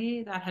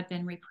memory that had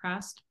been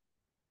repressed.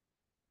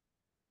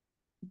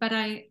 But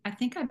I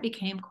think I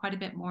became quite a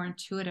bit more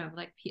intuitive.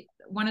 Like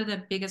one of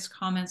the biggest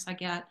comments I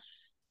get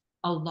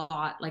a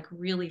lot, like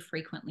really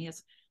frequently,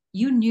 is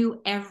you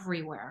knew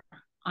everywhere.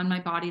 on my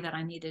body that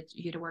I needed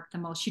you to work the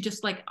most. She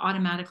just like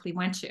automatically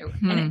went to.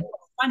 And it Hmm.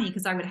 was funny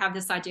because I would have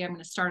this idea, I'm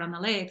going to start on the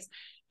legs.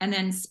 And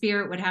then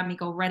spirit would have me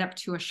go right up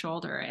to a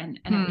shoulder. And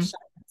it Hmm. was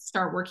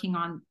start working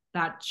on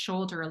that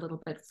shoulder a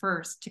little bit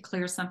first to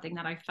clear something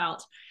that I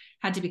felt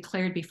had to be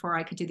cleared before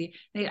I could do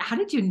how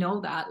did you know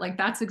that? Like,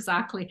 that's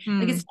exactly like,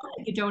 Hmm. it's not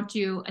like you don't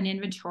do an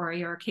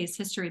inventory or a case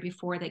history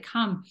before they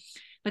come,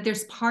 but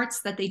there's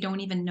parts that they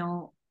don't even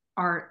know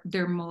are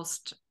their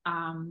most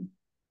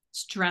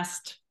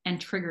stressed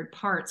and triggered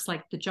parts,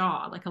 like the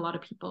jaw. Like, a lot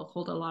of people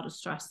hold a lot of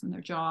stress in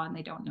their jaw and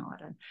they don't know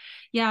it. And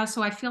yeah,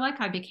 so I feel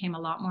like I became a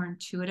lot more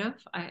intuitive.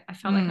 I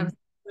felt like I Hmm. was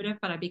intuitive,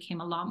 but I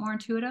became a lot more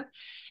intuitive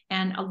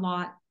and a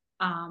lot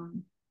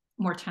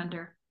more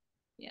tender.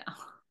 Yeah.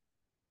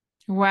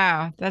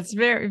 Wow, that's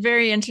very,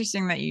 very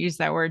interesting that you use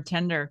that word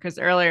tender, because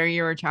earlier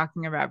you were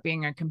talking about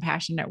being a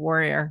compassionate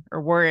warrior,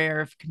 or warrior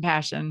of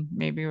compassion,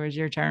 maybe was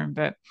your term.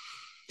 But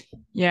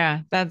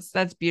yeah,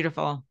 that's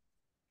beautiful.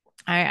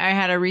 I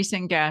had a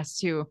recent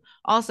guest who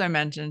also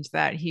mentioned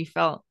that he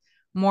felt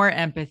more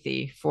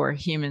empathy for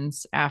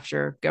humans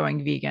after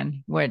going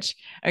vegan, which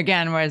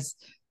again was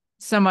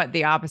somewhat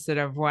the opposite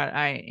of what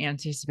I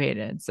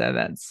anticipated. So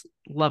that's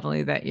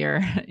lovely that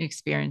you're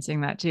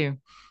experiencing that too.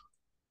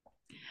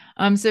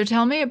 So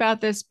tell me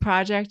about this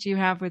project you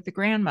have with the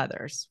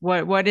grandmothers.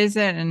 What is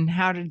it, and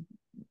how did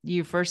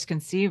you first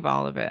conceive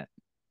all of it?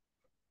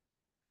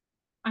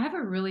 I have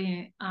a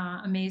really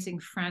amazing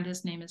friend.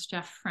 His name is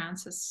Jeff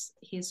Francis.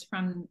 He's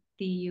from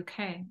the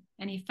UK,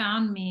 and he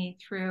found me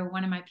through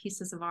one of my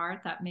pieces of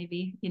art that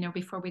maybe,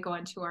 before we go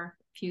into our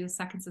few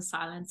seconds of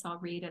silence, I'll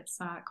read. It's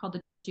called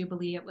The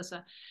Jubilee. It was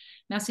a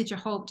message of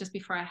hope just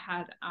before I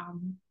had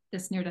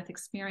this near-death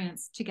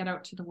experience to get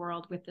out to the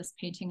world with this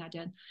painting I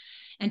did.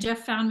 And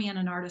Jeff found me in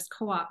an artist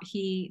co-op.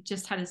 He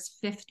just had his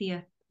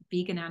 50th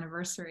vegan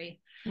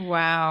anniversary.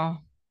 Wow.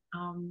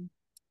 Um,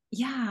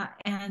 yeah,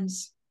 and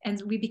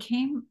we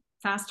became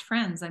fast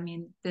friends. I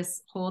mean,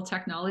 this whole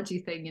technology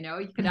thing,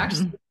 you could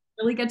actually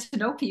really get to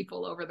know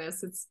people over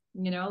this. It's,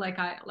 like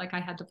I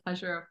had the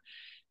pleasure of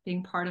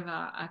being part of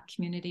a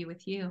community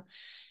with you.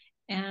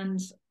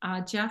 And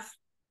Jeff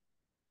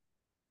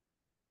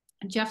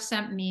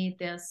sent me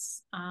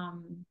this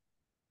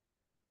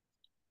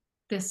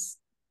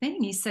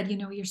thing. He said,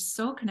 you're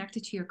so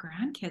connected to your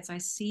grandkids.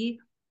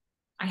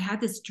 I had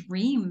this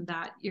dream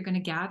that you're going to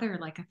gather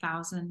like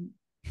 1,000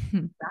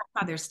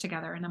 grandmothers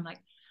together. And I'm like,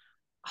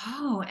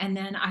 oh, and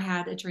then I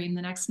had a dream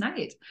the next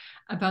night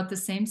about the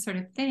same sort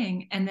of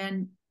thing. And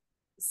then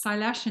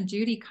Sailesh and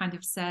Judy kind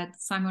of said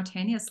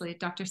simultaneously,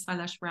 Dr.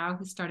 Sailesh Rao,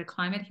 who started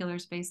Climate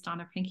Healers based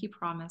on a pinky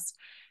promise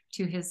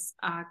to his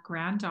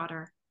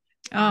granddaughter.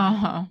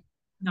 Oh,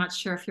 Not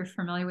sure if you're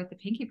familiar with the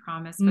pinky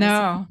promise, but it's a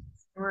no.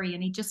 story.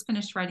 And he just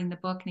finished writing the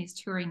book and he's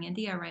touring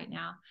India right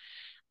now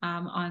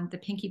on the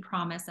pinky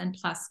promise, and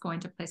plus going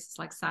to places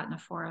like Satna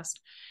Forest.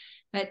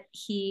 But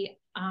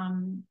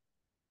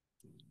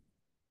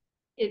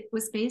it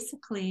was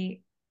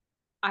basically,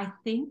 I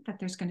think that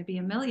there's going to be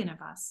 1 million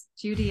of us,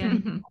 Judy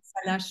and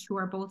Sailesh, who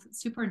are both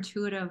super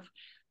intuitive,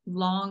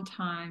 long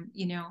time,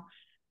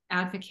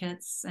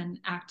 advocates and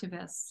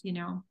activists,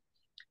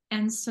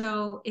 And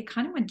so it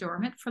kind of went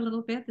dormant for a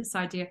little bit. This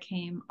idea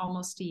came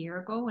almost a year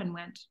ago and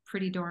went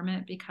pretty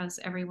dormant because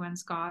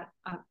everyone's got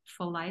a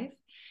full life.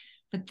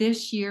 But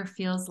this year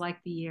feels like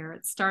the year.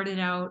 It started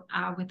out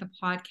with a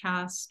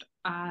podcast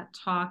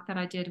talk that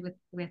I did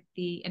with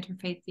the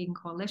Interfaith Vegan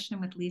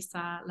Coalition with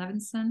Lisa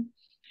Levinson.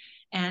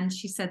 And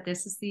she said,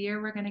 this is the year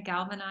we're going to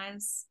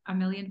galvanize 1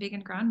 million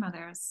vegan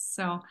grandmothers.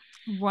 So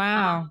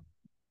Wow.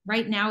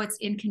 right now it's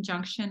in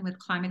conjunction with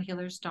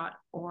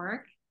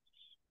climatehealers.org.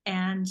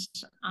 And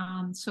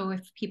so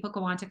if people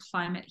go on to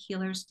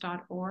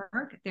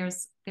climatehealers.org,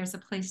 there's a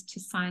place to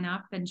sign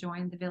up and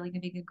join the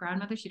vegan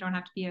grandmothers. You don't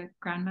have to be a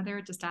grandmother,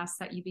 it just asks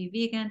that you be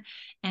vegan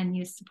and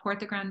you support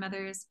the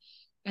grandmothers.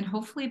 And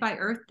hopefully by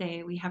Earth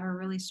Day, we have a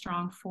really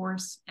strong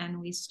force and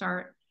we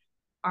start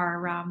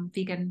our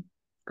vegan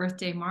Earth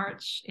Day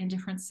March in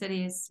different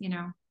cities,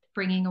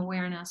 bringing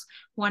awareness.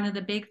 One of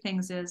the big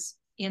things is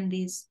in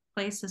these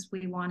places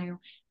we want to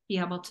be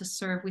able to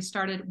serve. We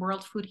started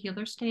World Food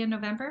Healers Day in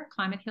November,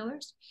 Climate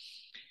Healers,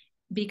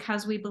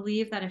 because we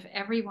believe that if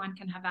everyone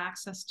can have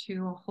access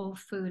to a whole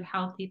food,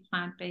 healthy,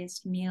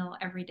 plant-based meal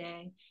every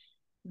day,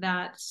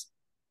 that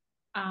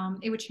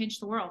it would change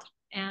the world.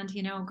 And,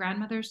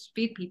 grandmothers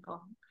feed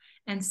people.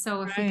 And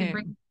so if we can Right.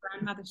 bring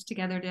grandmothers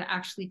together to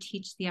actually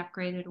teach the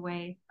upgraded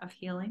way of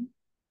healing.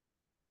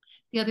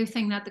 The other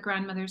thing that the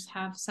grandmothers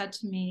have said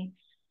to me,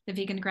 the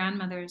vegan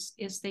grandmothers,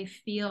 is they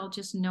feel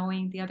just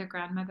knowing the other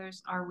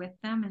grandmothers are with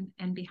them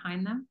and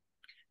behind them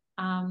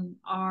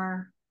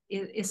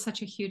is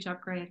such a huge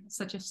upgrade,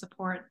 such a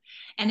support.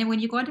 And then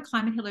when you go into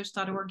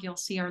climatehealers.org, you'll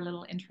see our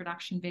little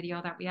introduction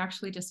video that we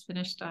actually just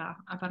finished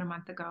about a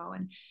month ago.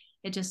 And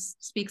it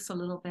just speaks a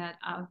little bit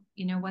of,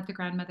 what the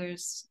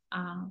grandmothers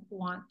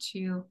want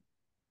to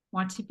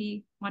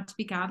be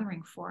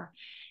gathering for.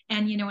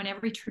 And, in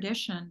every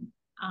tradition,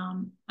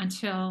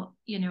 until,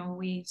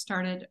 we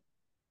started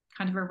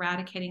kind of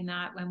eradicating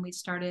that when we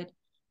started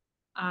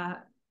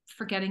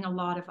forgetting a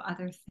lot of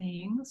other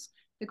things,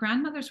 the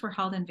grandmothers were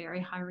held in very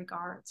high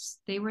regards.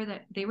 They were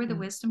the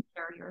wisdom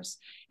carriers,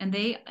 and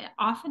they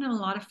often, in a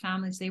lot of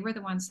families, they were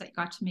the ones that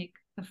got to make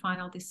the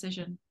final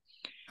decision.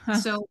 Huh.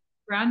 So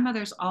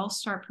grandmothers all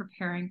start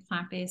preparing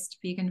plant-based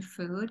vegan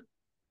food,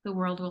 the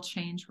world will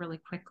change really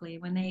quickly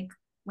when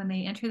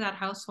they enter that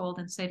household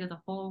and say to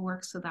the whole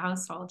works of the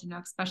household,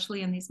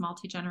 especially in these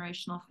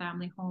multi-generational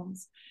family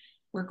homes,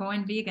 we're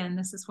going vegan.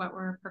 This is what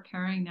we're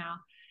preparing now.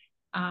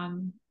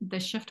 The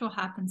shift will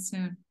happen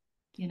soon.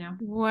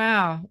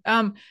 Wow.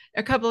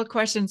 A couple of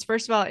questions.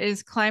 First of all,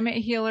 is Climate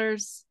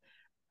Healers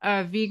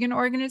a vegan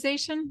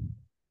organization?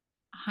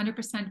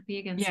 100%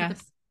 vegan.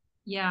 Yes.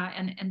 Yeah,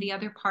 and the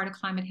other part of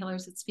Climate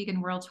Healers, it's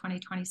Vegan World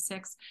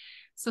 2026.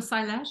 So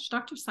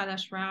Dr.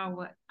 Sailesh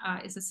Rao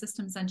is a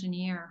systems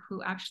engineer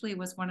who actually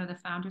was one of the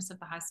founders of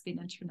the high-speed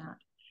internet.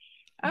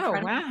 Oh,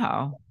 Incredible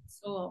wow.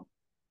 soul.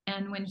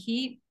 And when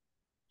he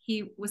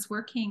was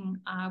working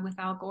with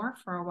Al Gore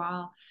for a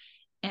while,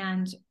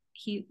 and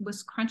he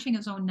was crunching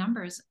his own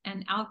numbers,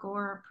 and Al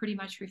Gore pretty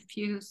much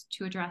refused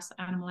to address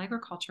animal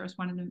agriculture as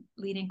one of the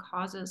leading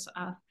causes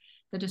of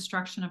the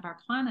destruction of our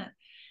planet.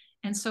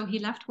 And so he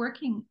left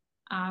working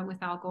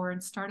with Al Gore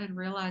and started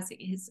realizing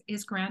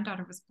his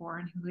granddaughter was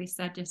born, who he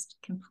said just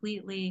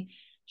completely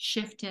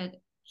shifted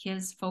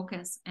his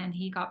focus. And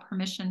he got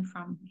permission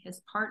from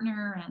his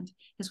partner and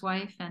his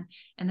wife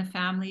and the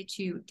family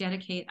to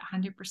dedicate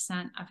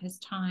 100% of his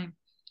time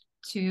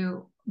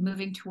to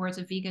moving towards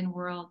a vegan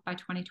world by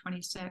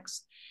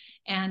 2026.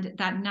 And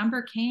that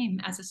number came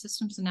as a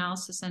systems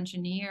analysis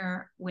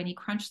engineer when he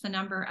crunched the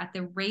number at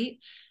the rate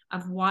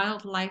of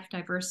wildlife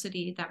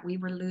diversity that we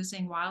were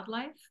losing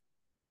wildlife.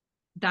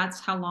 That's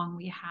how long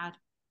we had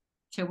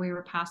till we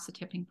were past the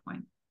tipping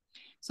point.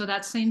 So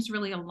that seems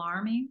really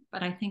alarming,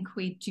 but I think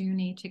we do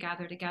need to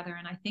gather together.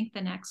 And I think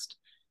the next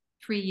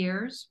 3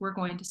 years, we're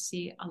going to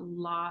see a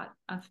lot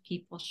of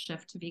people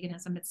shift to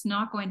veganism. It's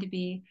not going to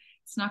be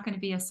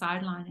a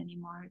sideline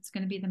anymore. It's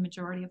going to be the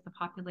majority of the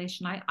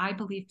population. I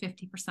believe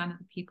 50% of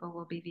the people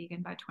will be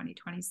vegan by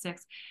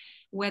 2026,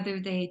 whether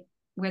they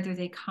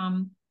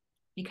come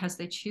because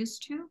they choose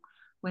to,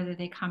 whether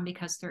they come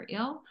because they're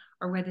ill,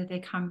 or whether they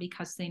come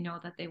because they know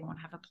that they won't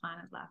have a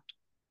planet left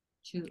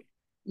to,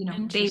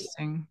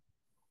 Interesting.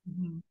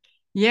 Mm-hmm.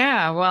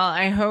 Yeah, well,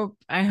 I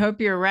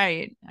hope you're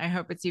right. I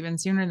hope it's even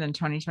sooner than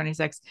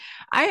 2026.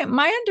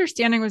 My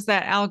understanding was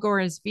that Al Gore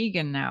is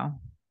vegan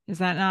now. Is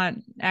that not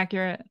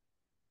accurate?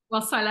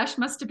 Well, Sailesh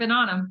must have been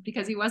on him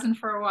because he wasn't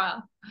for a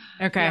while.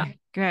 Yeah. Okay,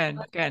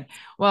 good.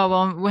 Well,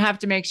 we'll have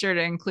to make sure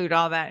to include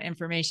all that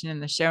information in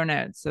the show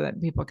notes so that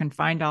people can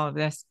find all of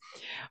this.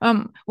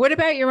 What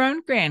about your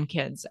own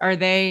grandkids? Are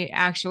they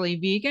actually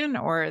vegan,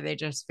 or are they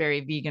just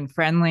very vegan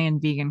friendly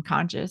and vegan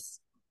conscious?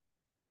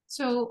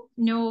 So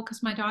no,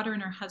 because my daughter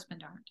and her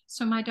husband aren't.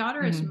 So my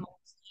daughter Mhm.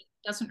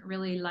 doesn't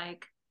really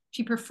like.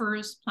 She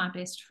prefers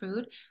plant-based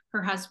food.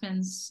 Her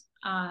husband's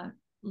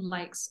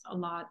likes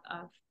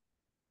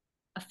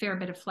a fair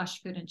bit of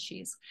flesh food and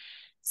cheese.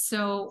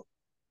 So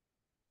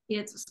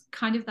it's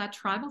kind of that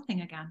tribal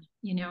thing again,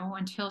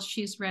 until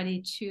she's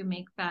ready to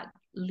make that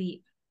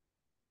leap.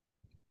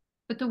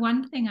 But the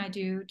one thing I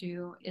do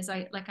is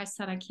like I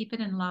said, I keep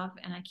it in love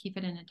and I keep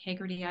it in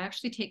integrity. I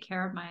actually take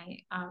care of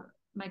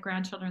my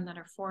grandchildren that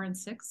are 4 and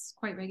 6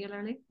 quite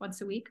regularly,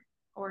 once a week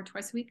or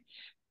twice a week.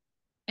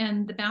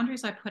 And the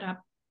boundaries I put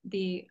up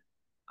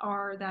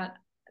are that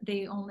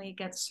they only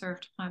get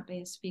served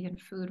plant-based vegan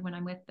food when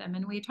I'm with them,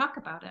 and we talk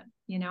about it.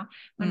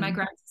 When my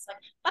grandson's like,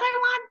 "But I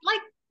want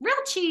like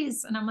real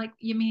cheese," and I'm like,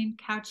 "You mean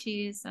cow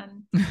cheese?"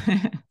 And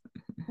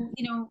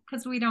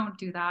because we don't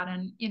do that,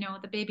 and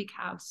the baby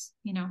cows,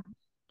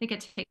 they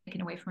get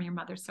taken away from your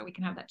mother so we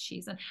can have that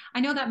cheese. And I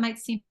know that might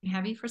seem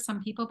heavy for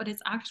some people, but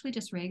it's actually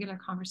just regular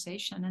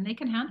conversation, and they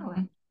can handle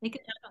it. They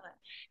can handle it.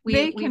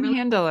 They We can really.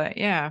 handle it.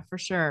 Yeah, for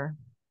sure.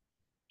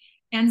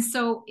 And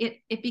so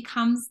it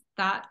becomes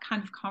that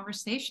kind of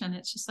conversation.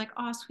 It's just like,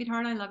 "Oh,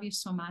 sweetheart, I love you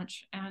so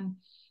much." And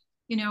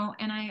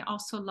and I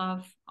also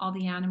love all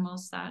the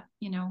animals that,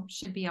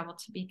 should be able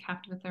to be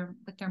kept with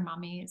their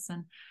mummies.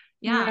 And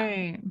yeah,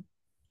 Right.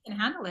 can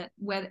handle it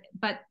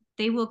but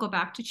they will go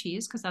back to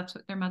cheese because that's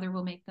what their mother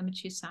will make them, a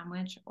cheese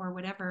sandwich or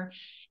whatever.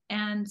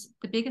 And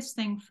the biggest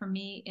thing for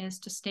me is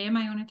to stay in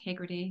my own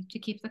integrity, to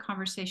keep the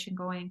conversation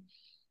going,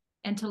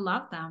 and to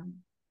love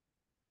them.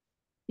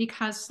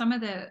 Because some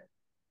of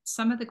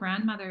the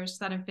grandmothers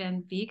that have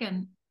been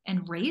vegan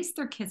and raised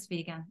their kids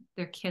vegan,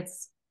 their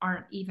kids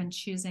aren't even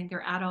choosing,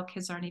 their adult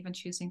kids aren't even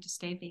choosing to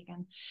stay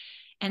vegan.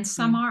 And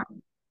some Mm. are,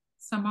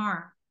 some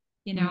are,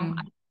 I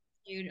Mm.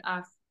 interviewed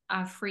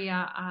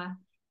Freya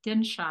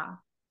Dinshaw.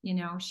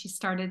 She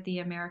started the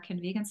American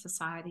Vegan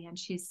Society, and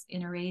she's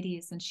in her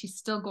 80s and she's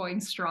still going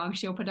strong.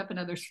 She opened up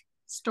another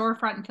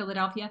storefront in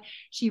Philadelphia.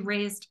 She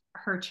raised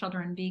her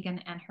children vegan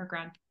and her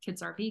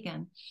grandkids are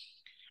vegan.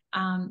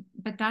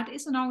 But that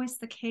isn't always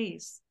the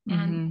case.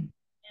 Mm-hmm.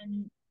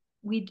 And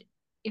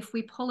if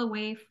we pull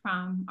away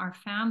from our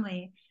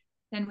family,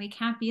 then we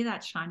can't be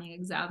that shining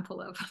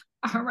example of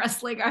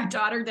wrestling our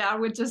daughter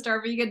down with just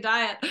our vegan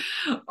diet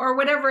or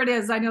whatever it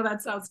is. I know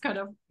that sounds kind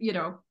of,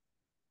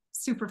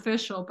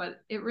 superficial,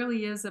 but it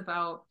really is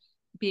about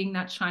being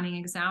that shining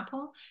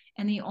example.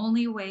 And the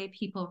only way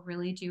people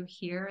really do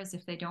here is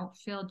if they don't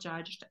feel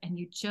judged, and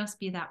you just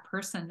be that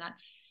person that,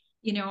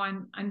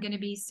 I'm going to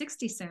be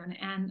 60 soon,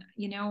 and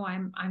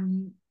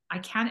I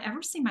can't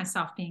ever see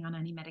myself being on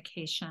any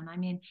medication. I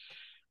mean,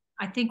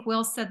 I think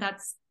Will said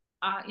that's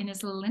in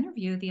his little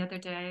interview the other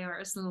day, or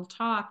his little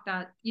talk,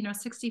 that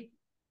 85%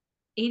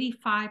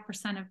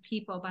 of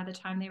people by the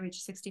time they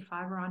reach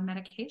 65 are on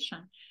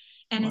medication.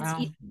 And it's Wow.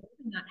 even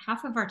that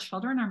half of our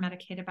children are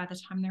medicated by the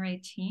time they're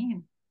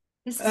 18.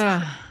 This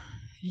is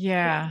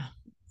Yeah.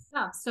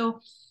 stuff. So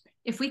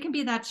if we can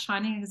be that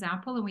shining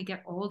example and we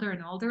get older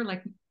and older,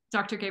 like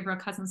Dr. Gabriel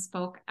Cousins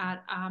spoke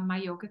at my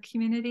yoga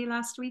community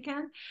last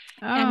weekend,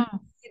 and Oh,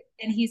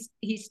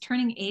 he's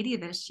turning 80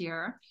 this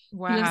year. He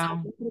lives wow.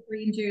 on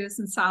green juice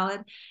and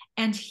salad,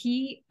 and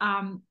he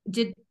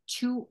did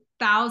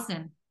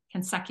 2,000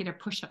 consecutive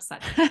push-ups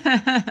that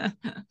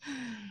day.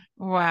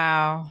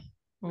 Wow.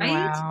 Right?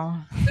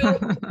 Wow. So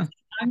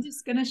I'm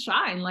just gonna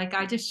shine. Like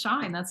I just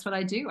shine. That's what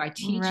I do. I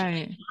teach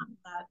Right.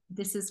 that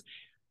this is,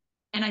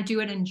 and I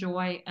do it in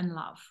joy and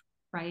love,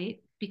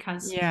 right?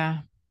 Because Yeah.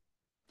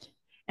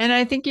 And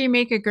I think you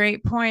make a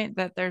great point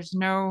that there's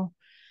no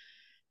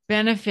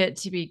benefit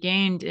to be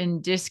gained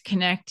in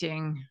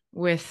disconnecting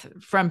with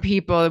from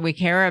people that we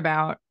care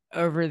about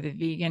over the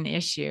vegan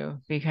issue,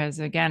 because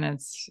again,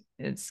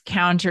 it's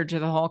counter to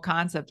the whole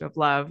concept of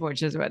love,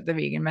 which is what the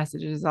vegan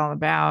message is all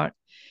about.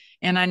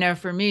 And I know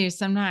for me,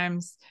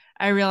 sometimes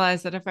I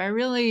realize that if I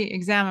really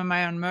examine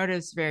my own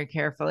motives very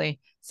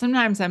carefully,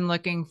 sometimes I'm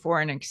looking for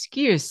an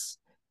excuse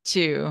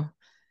to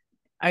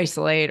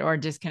isolate or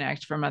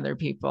disconnect from other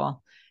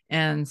people.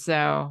 And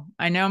so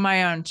I know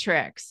my own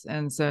tricks.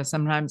 And so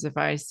sometimes if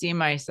I see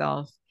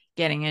myself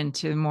getting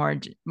into more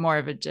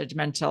of a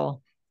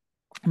judgmental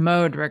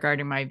mode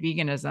regarding my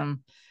veganism,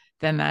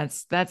 then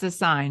that's a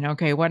sign.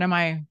 Okay, what am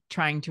I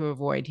trying to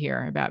avoid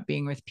here about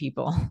being with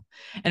people?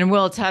 And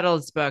Will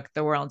Tuttle's book,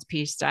 The World's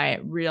Peace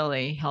Diet,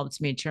 really helped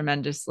me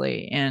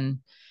tremendously in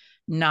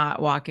not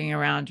walking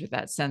around with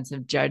that sense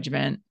of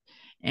judgment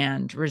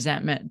and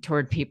resentment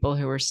toward people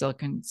who are still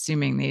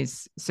consuming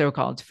these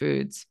so-called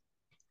foods.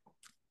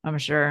 I'm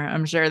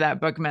sure that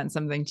book meant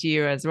something to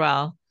you as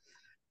well.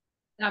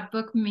 that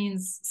book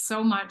means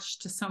so much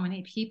to so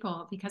many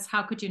people, because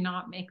how could you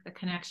not make the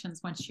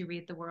connections once you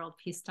read The World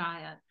Peace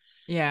Diet?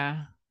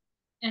 Yeah.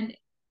 And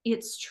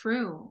it's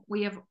true.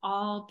 We have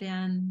all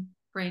been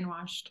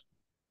brainwashed.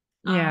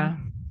 Um, Yeah.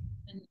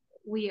 and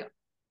we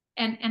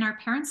and our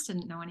parents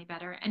didn't know any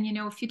better. And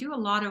if you do a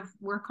lot of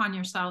work on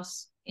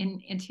yourselves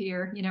into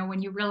your,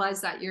 when you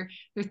realize that there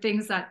are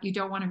things that you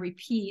don't want to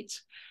repeat,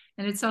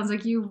 and it sounds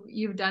like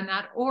you've done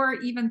that, or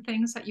even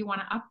things that you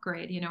want to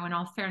upgrade, in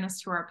all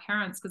fairness to our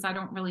parents, because I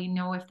don't really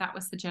know if that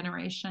was the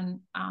generation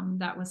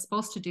that was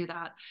supposed to do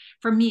that.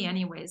 For me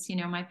anyways,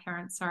 my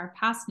parents are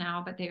past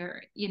now, but they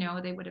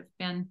would have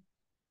been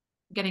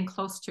getting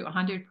close to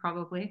 100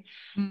 probably.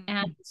 and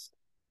Mm.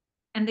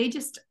 and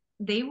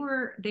they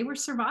were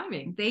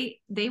surviving. They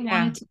Yeah.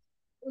 wanted to eat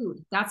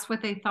food. That's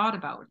what they thought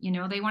about.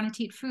 They wanted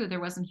to eat food. There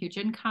wasn't huge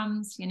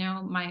incomes.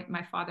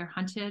 My father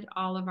hunted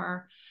all of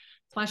our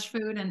flesh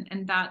food,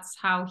 and that's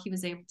how he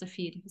was able to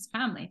feed his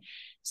family.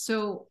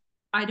 So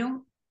I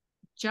don't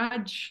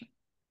judge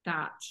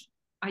that.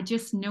 I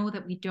just know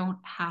that we don't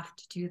have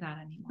to do that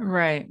anymore.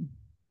 Right.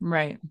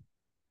 Right.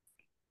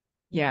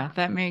 Yeah, Yeah.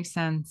 that makes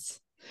sense.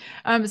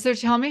 So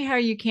tell me how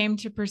you came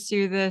to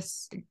pursue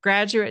this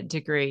graduate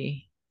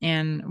degree.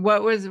 And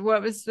what was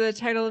the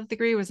title of the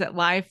degree? Was it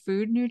live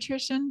food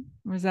nutrition?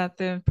 Was that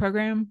the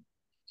program?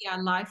 Yeah,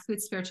 live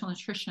food spiritual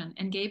nutrition.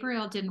 And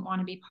Gabriel didn't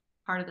want to be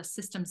part of the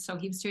system, so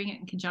he was doing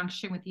it in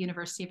conjunction with the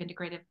University of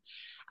Integrative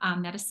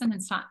Medicine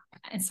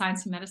and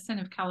Science and Medicine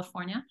of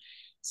California.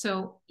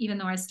 So even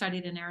though I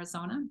studied in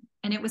Arizona,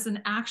 and it was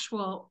an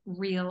actual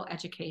real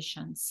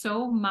education,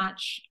 so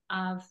much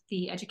of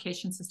the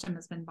education system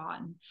has been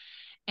bought,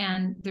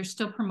 and they're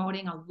still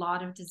promoting a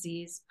lot of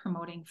disease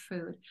promoting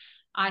food.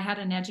 I had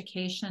an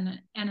education,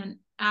 and an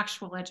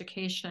actual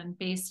education,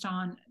 based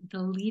on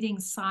the leading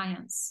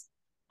science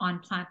on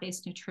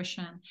plant-based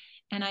nutrition.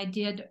 And I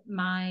did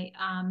my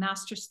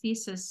master's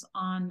thesis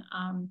on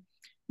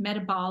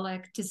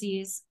metabolic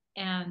disease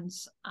and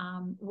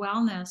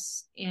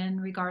wellness in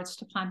regards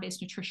to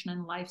plant-based nutrition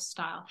and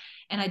lifestyle.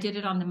 And I did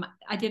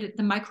it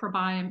the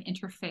microbiome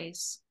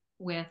interface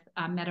with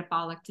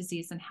metabolic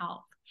disease and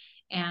health.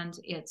 And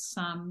it's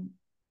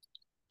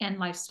and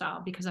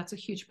lifestyle, because that's a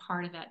huge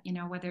part of it,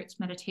 whether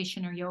it's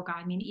meditation or yoga.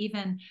 I mean,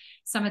 even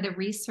some of the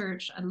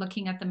research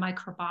looking at the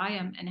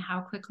microbiome and how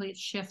quickly it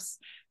shifts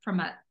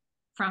from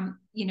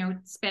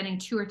spending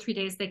 2 or 3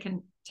 days, they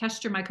can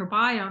test your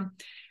microbiome,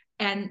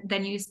 and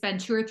then you spend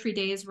 2 or 3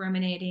 days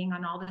ruminating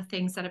on all the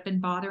things that have been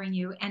bothering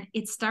you, and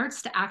it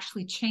starts to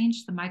actually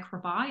change the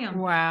microbiome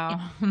and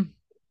Wow.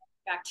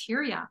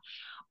 bacteria.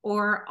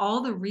 or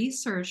all the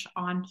research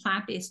on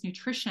plant-based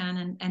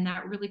nutrition and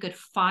that really good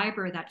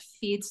fiber that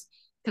feeds,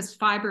 because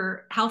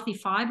healthy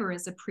fiber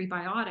is a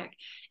prebiotic,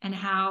 and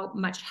how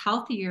much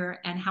healthier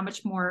and how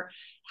much more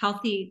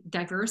healthy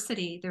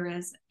diversity there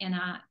is in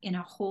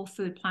a whole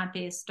food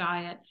plant-based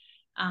diet,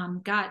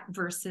 gut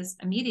versus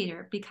a meat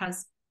eater,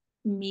 because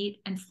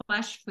meat and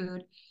flesh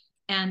food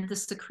and the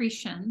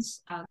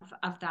secretions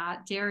of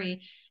that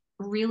dairy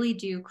really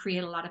do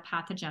create a lot of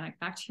pathogenic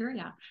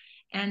bacteria.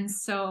 And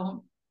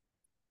so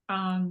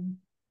was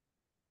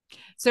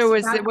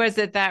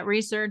it that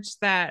research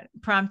that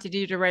prompted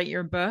you to write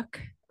your book,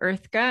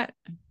 Earth Gut?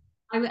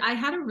 I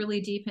had a really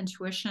deep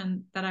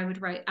intuition that I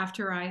would write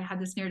after I had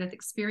this near-death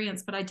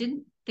experience, but I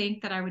didn't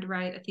think that I would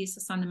write a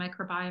thesis on the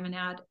microbiome and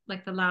add,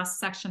 like, the last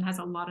section has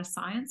a lot of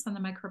science on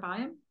the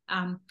microbiome,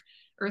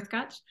 Earth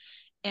Gut.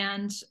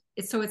 And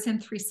so it's in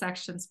 3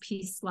 sections: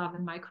 peace, love,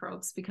 and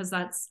microbes, because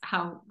that's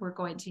how we're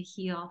going to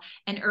heal.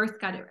 And Earth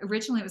Gut,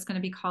 originally it was going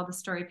to be called The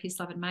Story of Peace,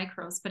 Love, and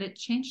Microbes, but it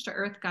changed to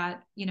Earth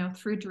Gut,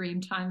 through Dream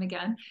Time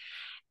again,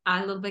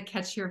 a little bit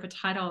catchier of a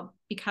title,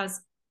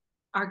 because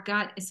our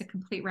gut is a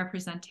complete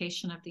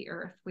representation of the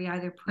earth. We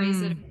either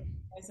praise it or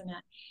poison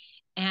it.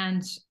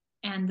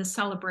 And the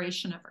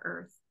celebration of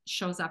earth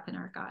shows up in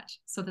our gut.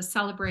 So the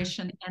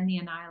celebration and the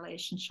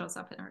annihilation shows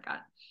up in our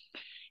gut.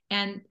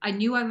 And I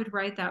knew I would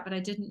write that, but I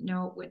didn't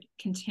know it would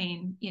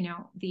contain,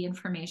 the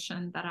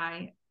information that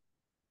I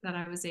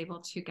was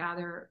able to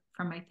gather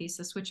from my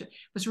thesis, which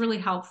was really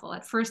helpful.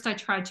 At first, I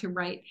tried to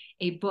write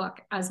a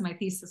book as my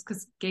thesis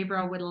because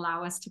Gabriel would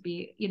allow us to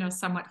be,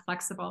 somewhat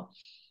flexible.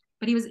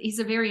 But he's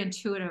a very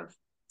intuitive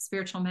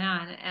spiritual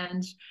man,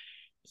 and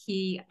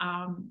he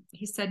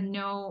said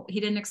no, he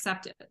didn't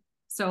accept it.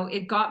 So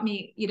it got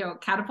me,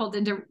 catapulted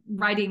into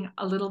writing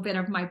a little bit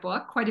of my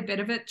book, quite a bit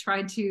of it.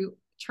 Tried to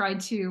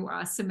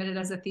submit it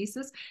as a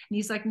thesis, and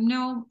he's like,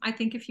 no, I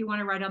think if you want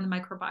to write on the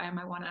microbiome,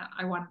 I want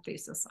a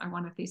thesis. I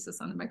want a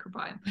thesis on the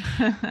microbiome.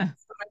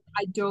 So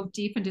I dove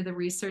deep into the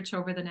research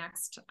over the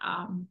next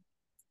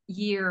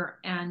year,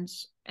 and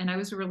I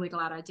was really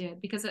glad I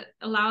did, because it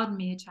allowed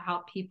me to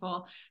help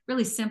people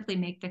really simply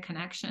make the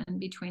connection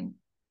between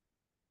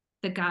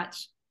the gut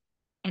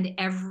and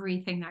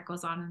everything that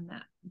goes on in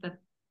the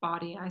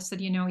body. I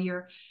said,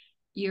 your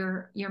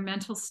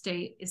mental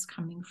state is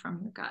coming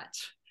from your gut.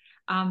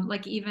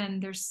 Like, even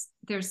there's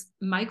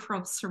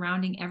microbes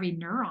surrounding every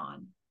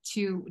neuron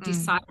to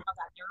decide how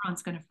that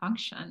neuron's going to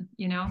function.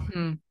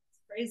 It's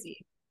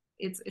crazy.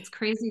 It's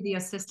crazy, the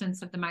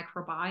assistance of the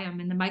microbiome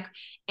and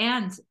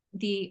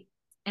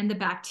the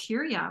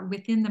bacteria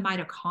within the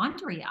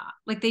mitochondria.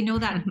 Like, they know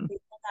that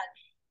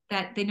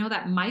they know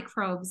that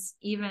microbes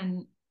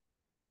even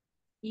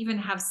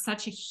have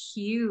such a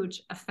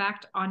huge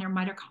effect on your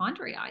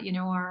mitochondria,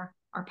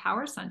 our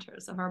power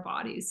centers of our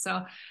bodies.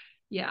 So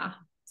yeah,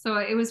 so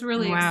it was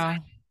really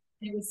exciting.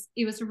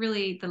 It was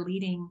really the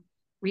leading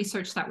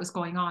research that was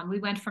going on. We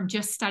went from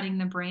just studying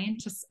the brain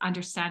to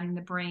understanding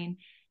the brain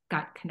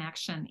gut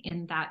connection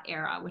in that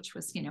era, which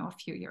was, a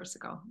few years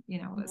ago.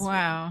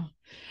 Wow. Really...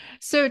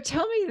 So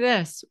tell me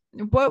this,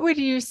 what would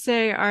you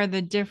say are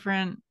the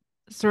different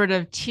sort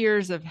of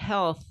tiers of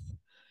health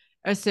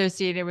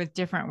associated with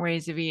different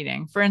ways of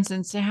eating? For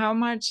instance, how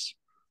much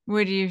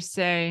would you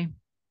say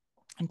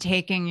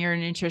taking your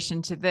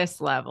nutrition to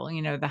this level,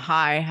 the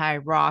high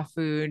raw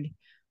food,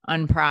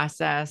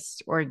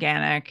 unprocessed,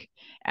 organic,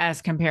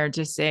 as compared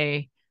to,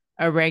 say,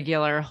 a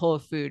regular whole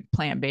food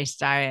plant-based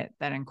diet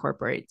that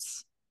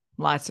incorporates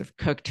lots of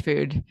cooked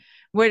food?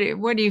 What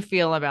do you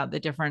feel about the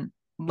different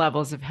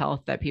levels of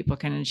health that people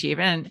can achieve?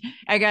 And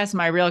I guess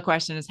my real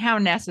question is, how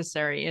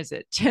necessary is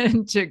it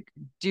to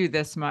do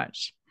this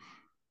much?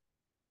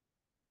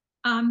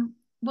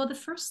 Well, the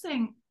first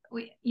thing,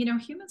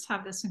 humans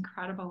have this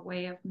incredible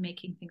way of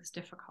making things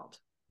difficult.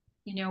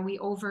 We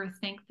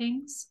overthink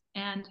things,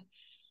 and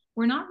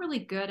we're not really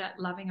good at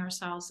loving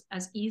ourselves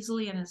as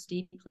easily and as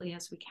deeply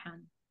as we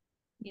can.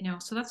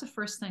 So that's the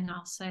first thing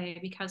I'll say,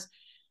 because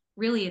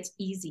really it's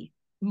easy.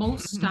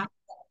 Most stuff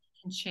that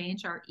can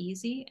change are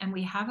easy, and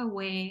we have a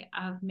way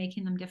of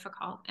making them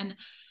difficult. And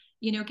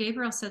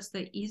Gabriel says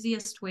the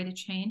easiest way to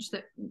change,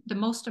 the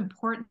most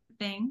important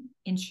thing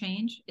in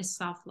change is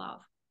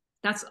self-love.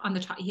 That's on the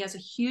top. He has a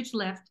huge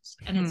list,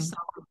 and it's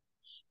self-love.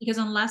 Because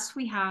unless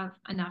we have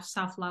enough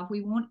self-love,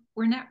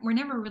 we're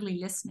never really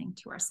listening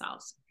to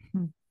ourselves.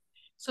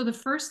 So the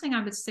first thing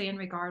I would say in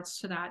regards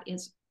to that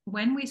is,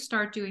 when we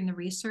start doing the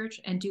research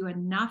and do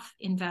enough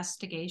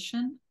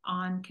investigation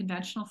on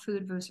conventional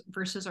food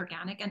versus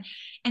organic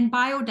and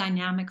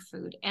biodynamic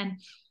food. And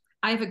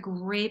I have a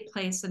great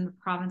place in the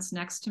province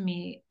next to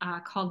me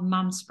called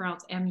Mum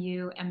Sprouts,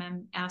 MUMMS.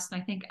 And I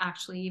think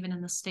actually even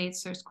in the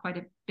States, there's quite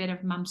a bit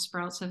of Mum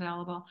Sprouts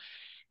available.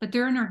 But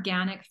they're an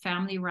organic,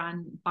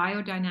 family-run,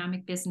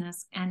 biodynamic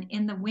business. And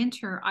in the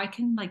winter, I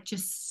can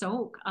just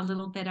soak a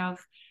little bit of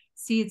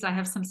seeds. I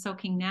have some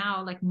soaking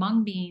now, like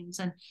mung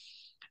beans,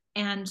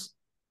 and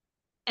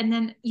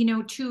then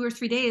 2 or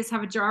 3 days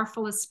have a jar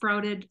full of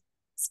sprouted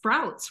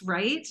sprouts,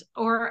 right?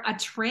 Or a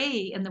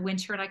tray in the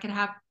winter, and I could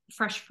have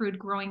fresh food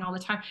growing all the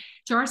time.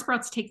 Jar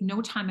sprouts take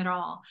no time at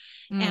all.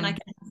 And I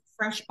can have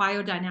fresh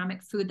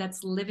biodynamic food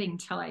that's living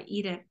till I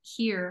eat it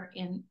here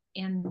in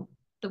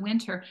the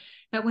winter.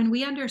 But when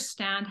we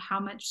understand how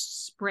much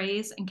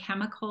sprays and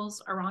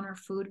chemicals are on our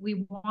food,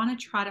 we want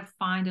to try to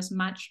find as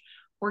much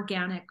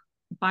organic,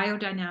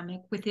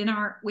 biodynamic within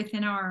our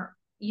within our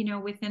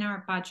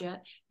budget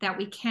that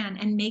we can,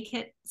 and make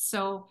it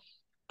so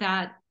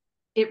that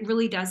it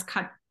really does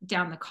cut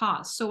down the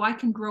cost. So I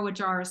can grow a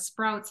jar of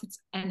sprouts, it's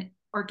an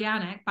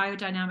organic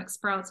biodynamic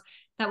sprouts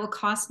that will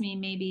cost me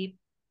maybe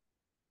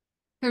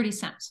 30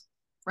 cents,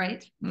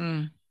 right?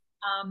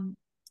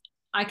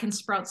 I can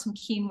sprout some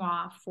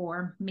quinoa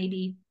for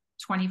maybe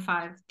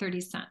 25,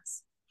 30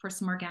 cents for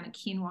some organic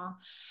quinoa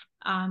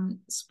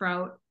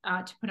sprout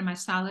to put in my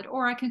salad,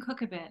 or I can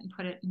cook a bit and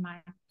put it in my,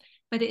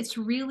 but it's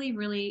really,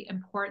 really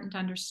important to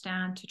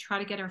understand to try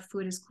to get our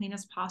food as clean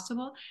as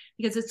possible,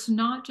 because it's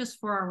not just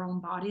for our own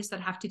bodies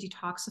that have to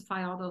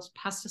detoxify all those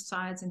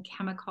pesticides and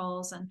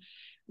chemicals and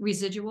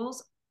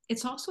residuals.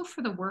 It's also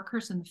for the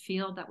workers in the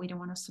field that we don't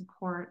want to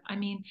support. I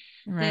mean,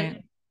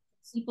 the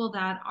people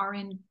that are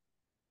in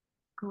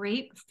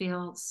grape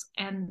fields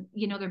and,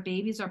 their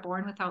babies are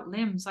born without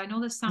limbs. I know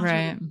this sounds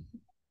really,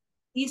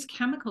 these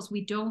chemicals,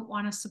 we don't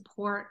want to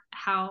support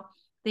how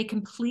they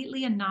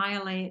completely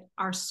annihilate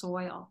our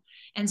soil.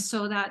 And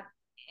so that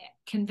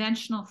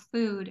conventional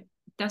food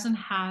it's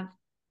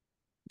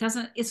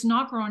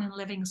not grown in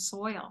living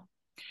soil.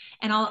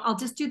 And I'll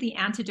just do the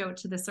antidote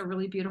to this, a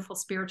really beautiful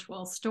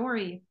spiritual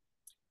story.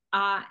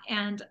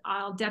 And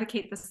I'll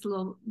dedicate this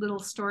little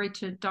story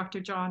to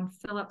Dr. John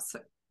Phillips,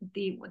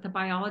 the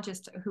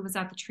biologist who was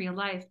at the Tree of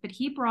Life, but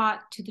he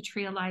brought to the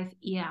Tree of Life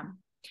EM.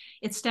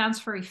 It stands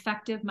for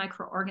effective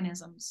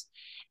microorganisms.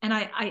 And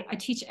I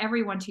teach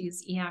everyone to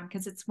use EM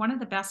because it's one of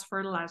the best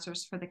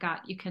fertilizers for the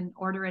gut. You can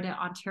order it at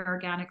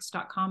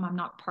ontarorganics.com. I'm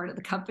not part of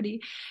the company,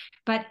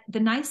 but the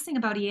nice thing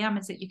about EM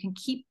is that you can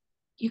keep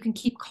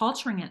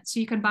culturing it. So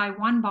you can buy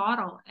one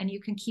bottle and you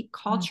can keep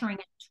culturing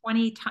it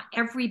 20 times,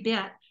 every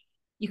bit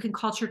you can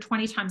culture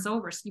 20 times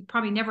over. So you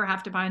probably never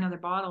have to buy another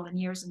bottle in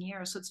years and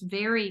years. So it's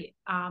very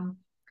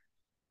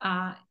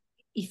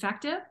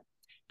effective.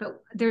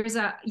 But there's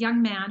a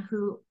young man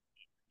who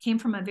came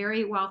from a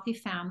very wealthy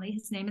family.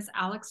 His name is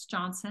Alex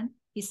Johnson.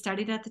 He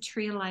studied at the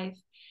Tree of Life.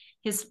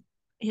 His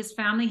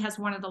family has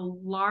one of the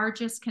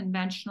largest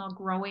conventional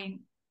growing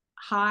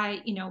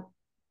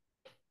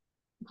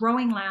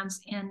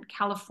lands in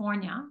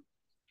California.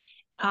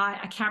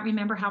 I can't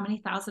remember how many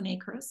thousand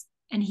acres.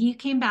 And he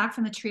came back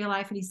from the Tree of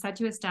Life and he said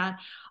to his dad,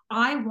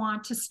 I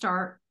want to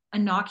start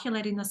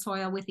inoculating the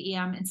soil with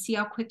EM and see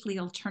how quickly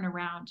it'll turn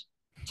around.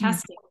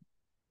 Testing.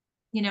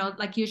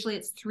 Like usually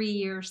it's 3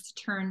 years to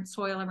turn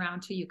soil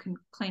around till you can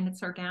claim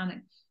it's organic.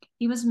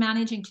 He was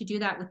managing to do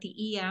that with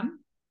the EM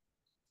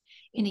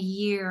in a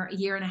year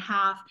and a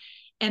half.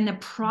 And the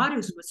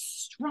produce was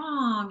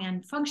strong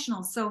and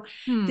functional. So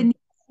the news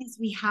is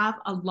we have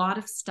a lot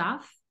of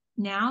stuff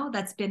now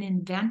that's been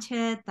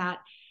invented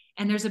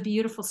and there's a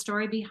beautiful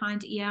story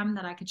behind EM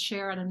that I could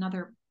share at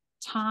another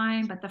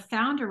time. But the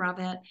founder of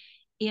it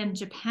in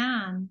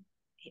Japan,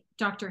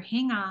 Dr.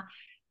 Hinga,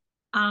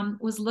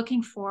 was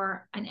looking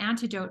for an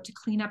antidote to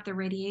clean up the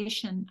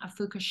radiation of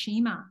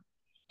Fukushima.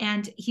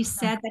 And he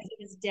said that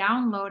he has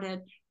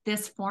downloaded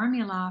this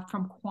formula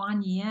from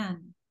Kuan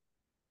Yin,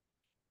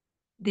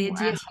 the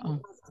idea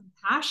of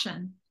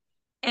compassion.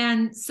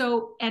 And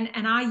so,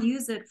 and I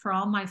use it for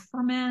all my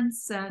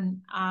ferments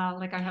and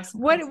like I have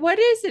some. What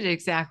is it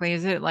exactly?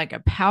 Is it like a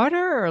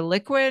powder or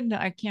liquid?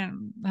 I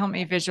can't help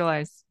me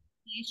visualize.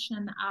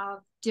 Of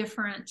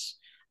different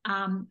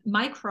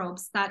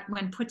microbes that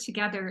when put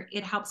together,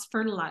 it helps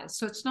fertilize.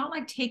 So it's not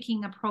like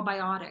taking a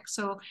probiotic.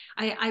 So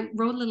I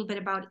wrote a little bit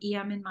about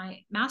EM in my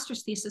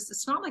master's thesis.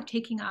 It's not like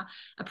taking a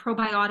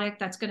probiotic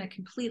that's going to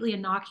completely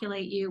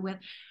inoculate you with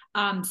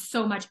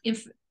so much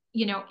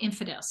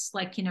infidus,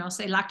 like,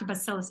 say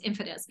lactobacillus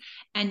infidus,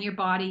 and your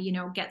body,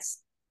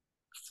 gets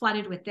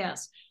flooded with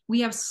this.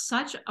 We have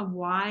such a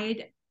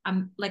wide,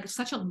 like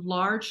such a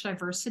large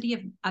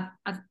diversity of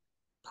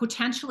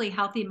potentially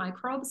healthy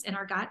microbes in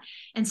our gut.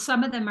 And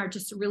some of them are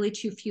just really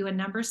too few in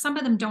numbers. Some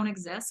of them don't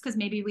exist because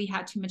maybe we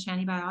had too much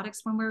antibiotics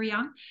when we were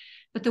young.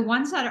 But the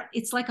ones that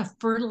it's like a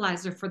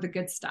fertilizer for the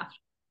good stuff.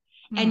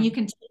 And you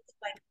can take it,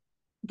 like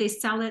they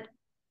sell it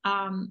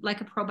like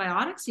a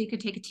probiotic. So you can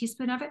take a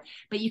teaspoon of it,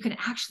 but you can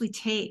actually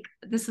take,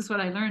 this is what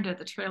I learned at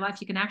the Tree of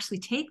Life, you can actually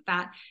take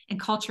that and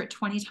culture it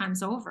 20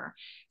 times over.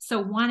 So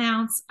 1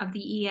 ounce of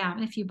the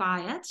EM, if you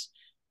buy it,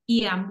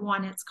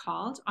 EM1 it's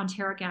called,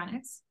 Ontario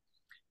Organics,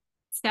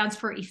 stands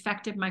for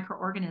effective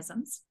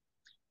microorganisms.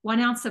 1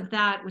 ounce of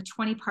that with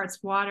 20 parts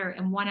water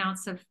and 1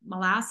 ounce of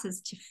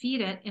molasses to feed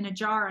it in a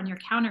jar on your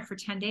counter for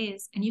 10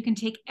 days. And you can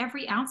take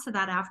every ounce of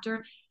that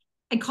after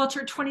and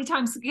culture it 20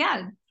 times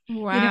again.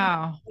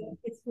 Wow.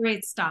 It's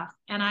great stuff.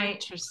 And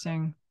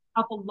Interesting.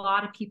 help a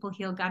lot of people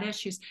heal gut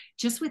issues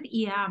just with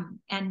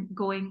EM and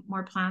going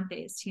more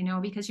plant-based,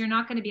 because you're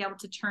not going to be able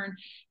to turn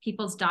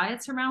people's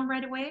diets around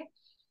right away.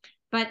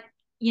 But,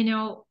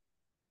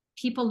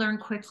 people learn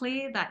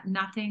quickly that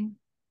nothing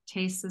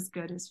tastes as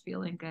good as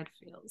feeling good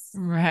feels.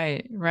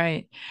 Right,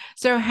 right.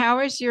 So how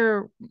is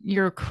your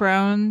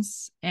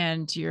Crohn's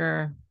and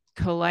your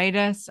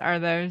colitis? Are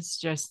those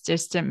just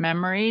distant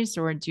memories,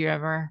 or do you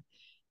ever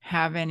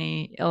have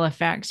any ill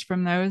effects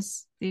from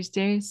those these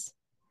days?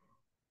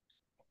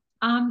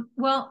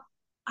 Well,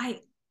 I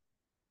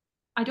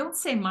don't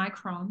say my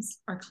Crohn's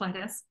or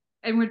colitis.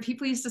 And when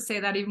people used to say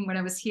that, even when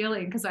I was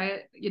healing, because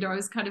I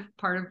was kind of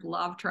part of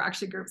law of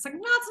attraction groups, like, no,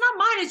 it's not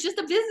mine. It's just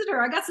a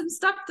visitor. I got some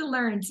stuff to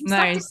learn, some stuff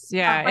to Nice.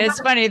 Yeah. I got It's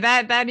funny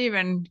that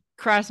even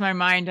crossed my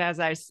mind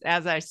as I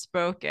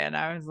spoke it.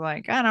 I was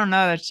like, I don't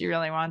know that she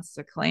really wants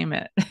to claim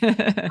it.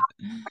 to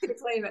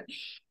claim it.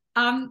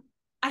 Um,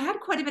 I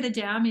had quite a bit of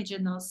damage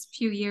in those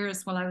few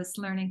years while I was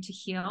learning to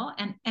heal.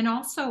 And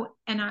also,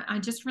 and I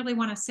just really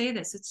want to say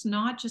this, it's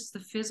not just the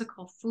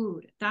physical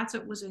food.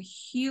 It was a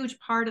huge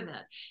part of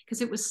it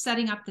because it was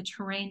setting up the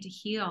terrain to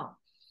heal.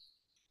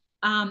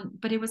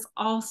 But it was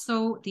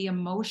also the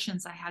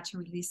emotions I had to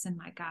release in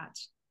my gut.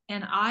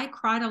 And I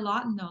cried a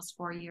lot in those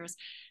 4 years,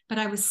 but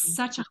I was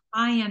such a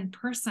high-end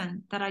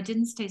person that I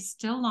didn't stay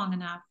still long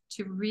enough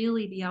to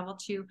really be able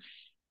to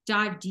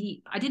dive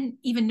deep. I didn't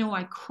even know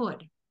I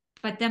could,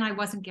 but then I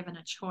wasn't given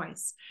a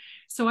choice.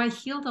 So I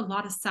healed a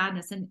lot of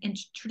sadness. And in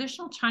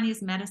traditional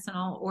Chinese medicine,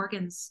 all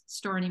organs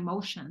store an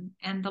emotion,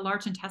 and the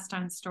large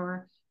intestine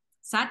store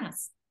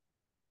sadness.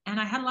 And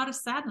I had a lot of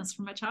sadness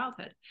from my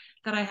childhood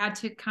that I had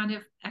to kind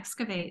of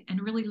excavate and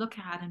really look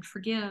at and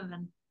forgive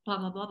and blah,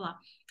 blah, blah, blah.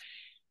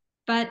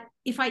 But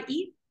if I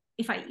eat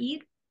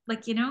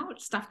like,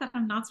 stuff that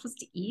I'm not supposed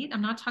to eat,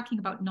 I'm not talking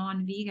about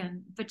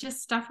non-vegan, but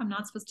just stuff I'm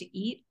not supposed to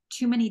eat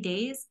too many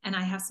days, and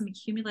I have some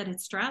accumulated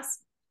stress,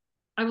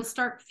 I will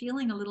start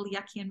feeling a little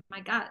yucky in my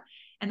gut.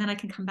 And then I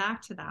can come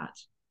back to that.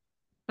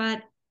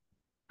 But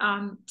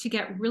to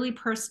get really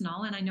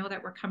personal, and I know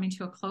that we're coming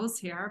to a close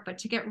here, but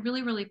to get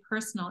really, really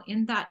personal,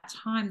 in that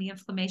time, the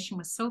inflammation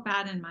was so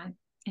bad in my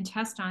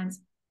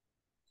intestines,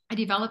 I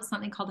developed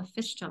something called a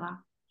fistula.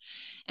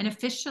 And a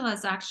fistula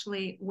is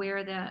actually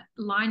where the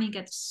lining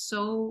gets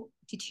so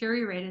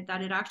deteriorated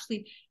that it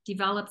actually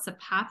develops a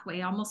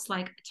pathway, almost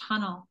like a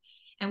tunnel.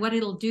 And what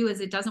it'll do is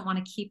it doesn't want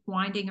to keep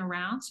winding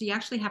around. So you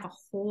actually have a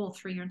hole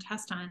through your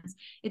intestines.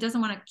 It doesn't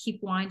want to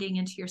keep winding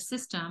into your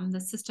system. The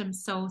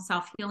system's so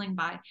self-healing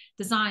by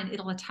design,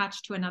 it'll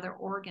attach to another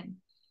organ.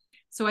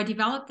 So I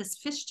developed this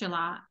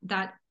fistula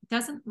that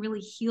doesn't really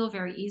heal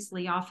very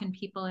easily. Often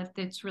people, if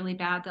it's really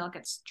bad, they'll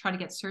try to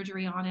get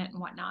surgery on it and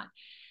whatnot.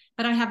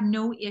 But I have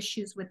no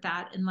issues with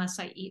that unless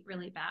I eat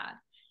really bad.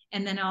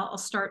 And then I'll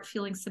start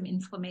feeling some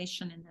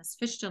inflammation in this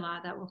fistula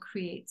that will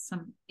create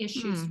some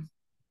issues.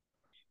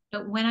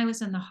 But when I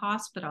was in the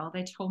hospital,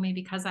 they told me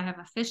because I have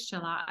a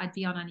fistula, I'd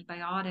be on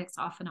antibiotics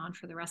off and on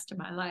for the rest of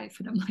my life.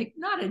 And I'm like,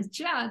 not a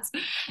chance.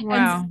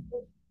 Wow.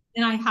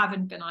 And I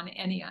haven't been on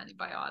any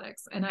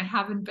antibiotics, and I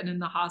haven't been in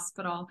the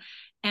hospital,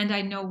 and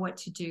I know what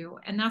to do.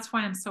 And that's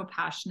why I'm so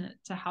passionate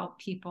to help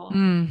people.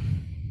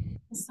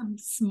 Some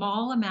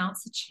small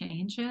amounts of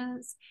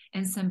changes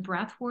and some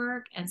breath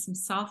work and some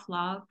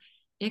self-love,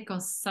 it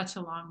goes such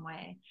a long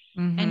way.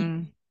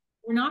 And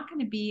we're not going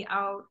to be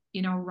out,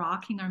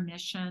 rocking our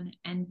mission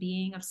and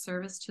being of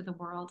service to the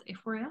world if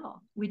we're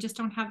ill. We just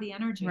don't have the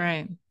energy.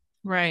 Right.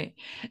 Right.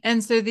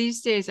 And so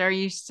these days, are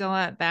you still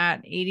at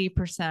that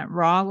 80%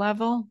 raw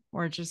level,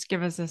 or just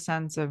give us a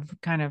sense of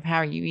kind of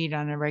how you eat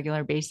on a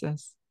regular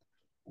basis?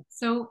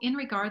 So in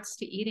regards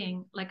to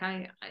eating, like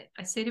I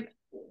say to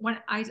when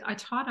I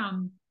taught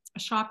a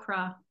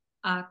chakra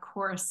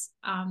course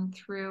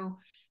through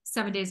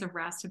 7 Days of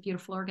Rest, a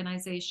beautiful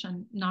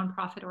organization,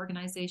 nonprofit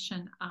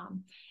organization.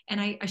 And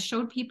I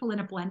showed people in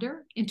a blender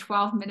in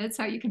 12 minutes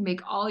how you can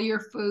make all your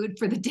food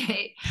for the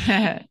day.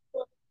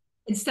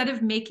 Instead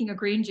of making a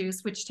green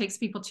juice, which takes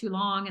people too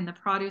long, and the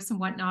produce and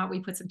whatnot, we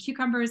put some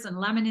cucumbers and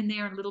lemon in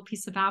there, and a little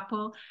piece of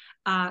apple,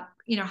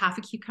 half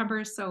a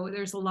cucumber. So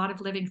there's a lot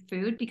of living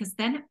food, because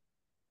then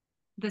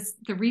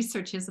the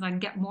research is, and I can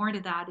get more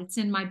into that. It's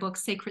in my book,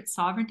 Sacred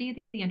Sovereignty,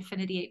 The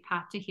Infinity 8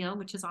 Path to Heal,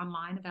 which is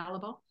online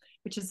available,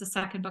 which is the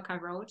second book I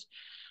wrote.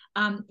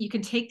 You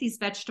can take these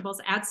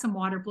vegetables, add some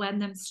water,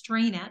 blend them,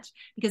 strain it,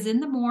 because in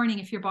the morning,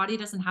 if your body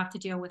doesn't have to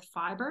deal with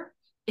fiber,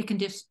 it can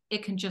just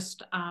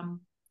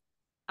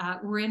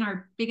we're in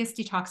our biggest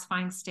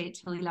detoxifying state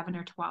till 11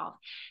 or 12.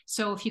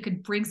 So if you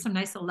could bring some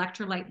nice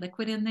electrolyte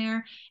liquid in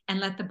there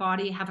and let the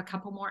body have a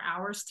couple more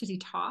hours to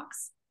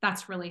detox,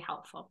 that's really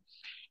helpful.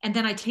 And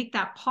then I take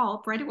that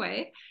pulp right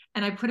away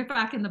and I put it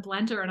back in the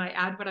blender, and I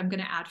add what I'm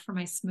going to add for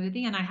my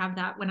smoothie. And I have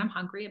that when I'm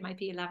hungry. It might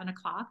be 11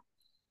 o'clock.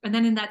 And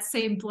then in that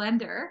same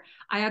blender,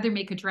 I either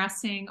make a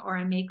dressing or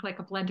I make like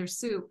a blender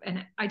soup.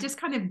 And I just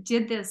kind of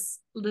did this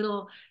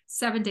little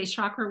 7-day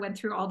chakra, went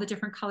through all the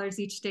different colors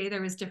each day.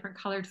 There was different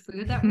colored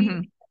food that we,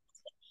 and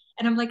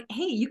I'm like,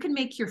 hey, you can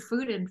make your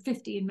food in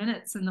 15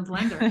 minutes in the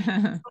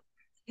blender.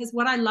 Because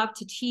what I love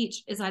to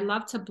teach is I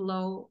love to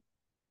blow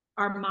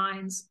our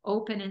minds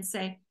open and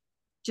say,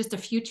 just a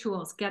few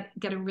tools, get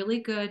a really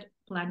good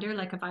blender,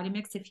 like a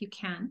Vitamix, if you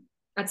can,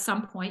 at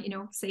some point,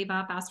 save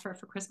up, ask for it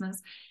for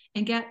Christmas,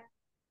 and get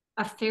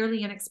a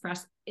fairly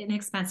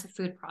inexpensive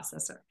food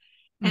processor.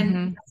 And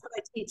Mm-hmm. that's what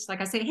I teach.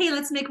 Like I say, hey,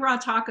 let's make raw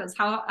tacos.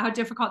 How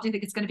difficult do you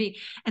think it's going to be?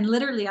 And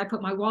literally, I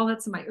put my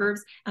walnuts and my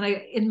herbs, and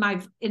I in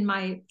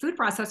my food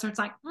processor. It's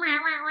like, rah,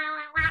 rah, rah,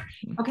 rah.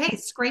 Okay,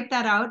 scrape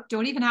that out.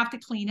 Don't even have to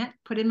clean it.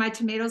 Put in my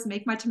tomatoes.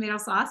 Make my tomato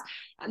sauce.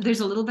 There's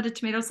a little bit of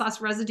tomato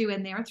sauce residue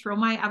in there. Throw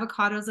my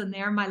avocados in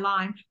there. My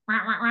lime.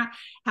 Rah, rah, rah.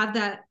 Have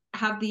the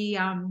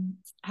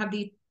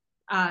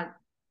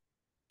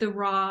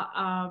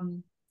raw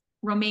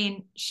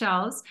romaine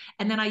shells.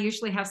 And then I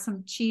usually have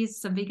some cheese,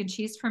 some vegan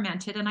cheese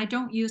fermented. And I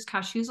don't use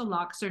cashews a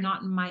lot because they're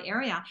not in my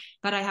area,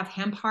 but I have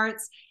hemp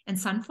hearts and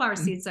sunflower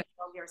seeds that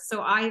grow here.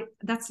 So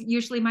that's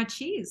usually my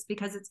cheese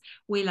because it's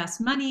way less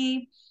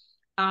money.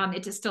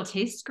 It just still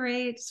tastes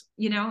great,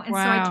 and so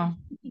I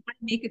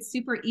make it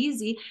super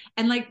easy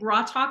and like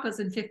raw tacos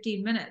in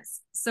 15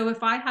 minutes. So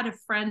if I had a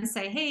friend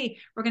say, hey,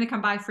 we're going to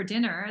come by for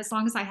dinner, as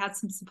long as I had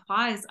some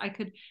supplies, I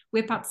could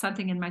whip up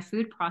something in my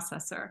food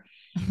processor.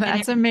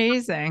 That's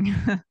amazing.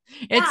 It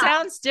Yeah.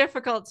 sounds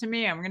difficult to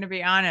me. I'm going to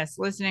be honest.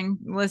 Listening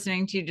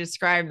to you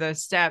describe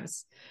those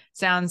steps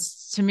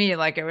sounds to me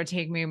like it would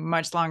take me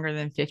much longer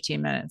than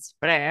 15 minutes.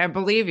 But I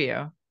believe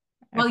you.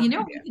 Well, you know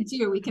what we can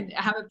do? We can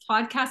have a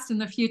podcast in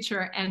the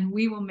future and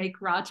we will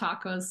make raw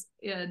tacos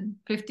in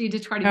 15 to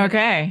 20 minutes.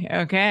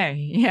 Okay.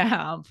 Yeah,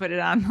 I'll put it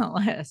on the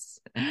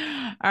list.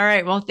 All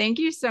right. Well, thank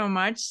you so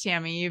much,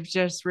 Tami. You've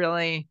just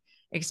really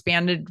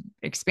expanded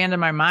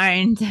my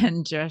mind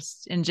and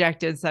just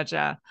injected such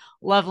a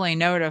lovely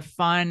note of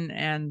fun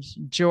and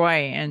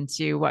joy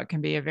into what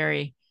can be a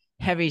very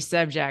heavy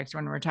subject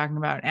when we're talking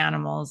about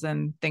animals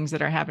and things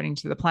that are happening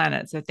to the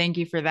planet. So thank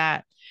you for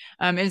that.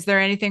 Is there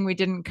anything we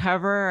didn't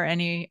cover or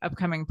any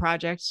upcoming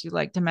projects you'd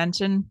like to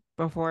mention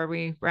before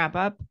we wrap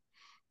up?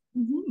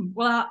 Mm-hmm.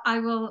 Well, I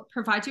will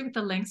provide you with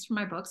the links for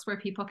my books where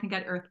people can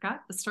get Earth Gut,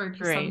 the story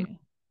piece of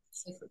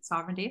sacred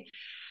sovereignty.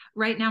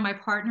 Right now, my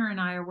partner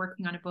and I are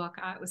working on a book.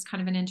 It was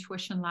kind of an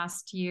intuition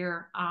last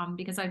year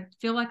because I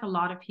feel like a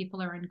lot of people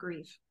are in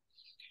grief.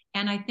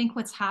 And I think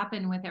what's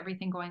happened with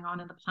everything going on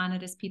in the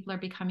planet is people are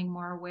becoming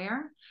more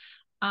aware,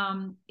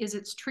 is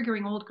it's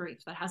triggering old grief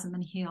that hasn't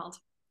been healed.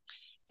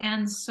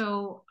 And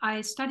so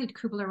I studied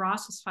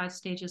Kubler-Ross's 5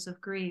 stages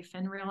of grief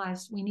and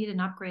realized we need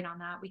an upgrade on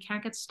that. We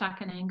can't get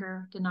stuck in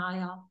anger,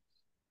 denial,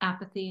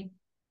 apathy,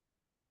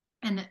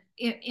 and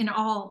in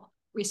all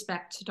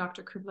respect to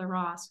Dr.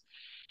 Kubler-Ross.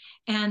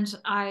 And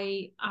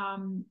I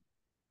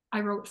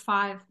wrote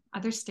 5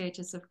 other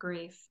stages of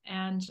grief.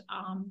 And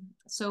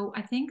so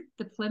I think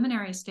the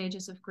preliminary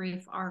stages of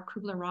grief are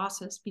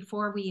Kubler-Ross's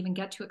before we even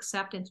get to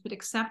acceptance. But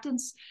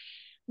acceptance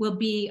will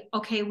be,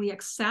 okay, we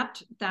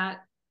accept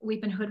that we've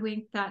been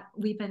hoodwinked, that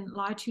we've been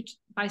lied to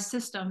by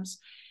systems.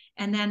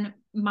 And then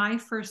my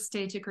first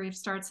stage of grief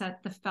starts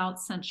at the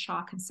felt sense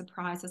shock and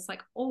surprise. It's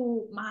like,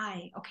 oh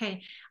my,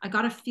 okay, I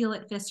got to feel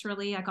it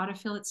viscerally. I got to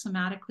feel it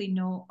somatically.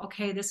 No,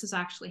 okay, this is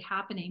actually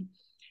happening.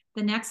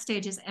 The next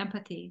stage is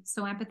empathy.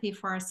 So empathy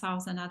for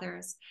ourselves and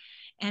others.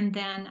 And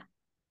then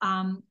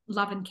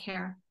love and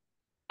care.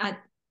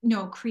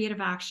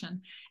 Creative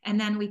action. And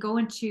then we go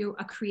into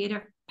a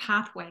creative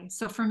pathway.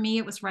 So for me,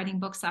 it was writing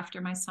books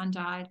after my son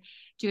died,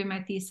 doing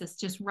my thesis,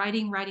 just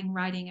writing.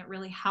 It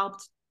really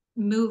helped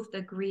move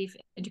the grief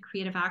into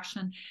creative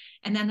action.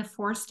 And then the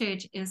 4th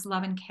stage is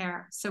love and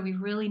care. So we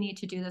really need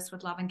to do this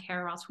with love and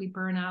care, or else we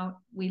burn out,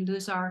 we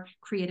lose our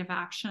creative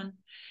action.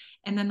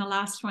 And then the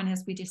last one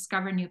is we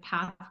discover new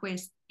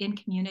pathways in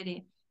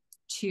community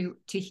to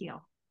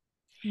heal.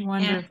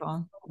 Wonderful.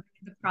 And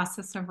the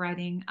process of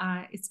writing,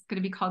 it's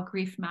going to be called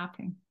grief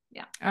mapping.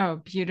 Yeah. Oh,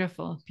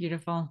 beautiful.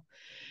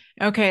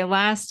 Okay,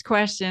 last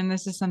question.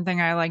 This is something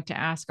I like to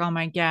ask all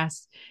my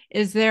guests.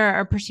 Is there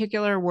a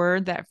particular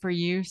word that for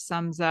you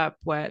sums up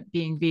what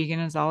being vegan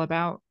is all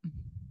about?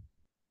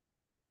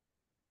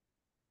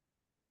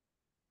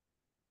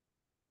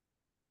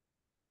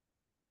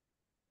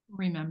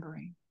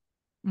 Remembering.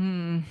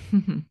 Mm.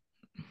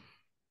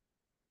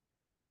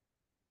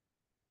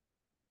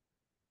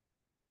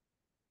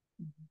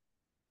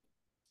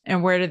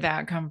 And where did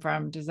that come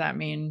from? Does that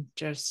mean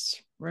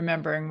just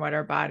remembering what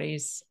our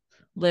bodies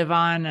live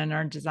on and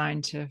are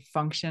designed to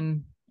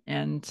function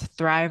and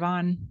thrive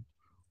on?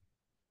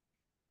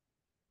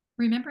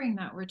 Remembering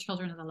that we're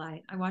children of the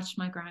light. I watched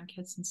my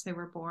grandkids since they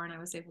were born. I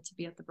was able to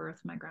be at the birth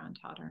of my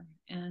granddaughter,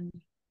 and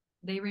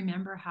they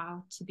remember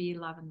how to be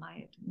love and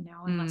light,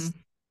 unless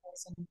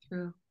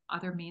through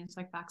other means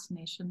like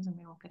vaccinations, and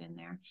we won't get in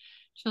there.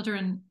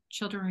 Children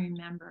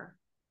remember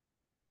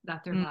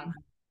that they're loved.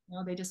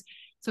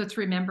 So it's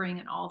remembering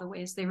in all the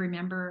ways. They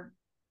remember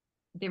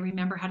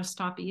how to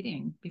stop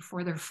eating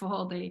before they're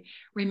full. They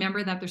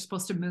remember that they're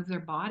supposed to move their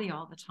body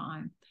all the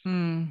time.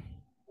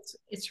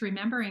 It's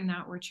remembering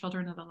that we're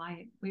children of the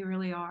light. We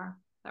really are,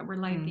 that we're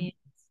light beings,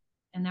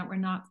 and that we're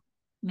not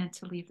meant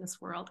to leave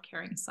this world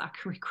carrying a sack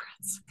of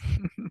regrets.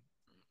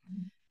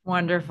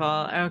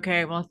 Wonderful.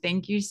 Okay. Well,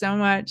 thank you so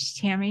much,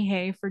 Tami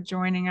Hay, for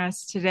joining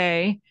us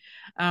today.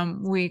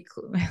 We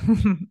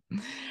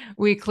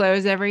we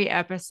close every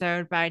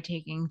episode by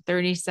taking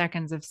 30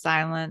 seconds of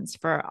silence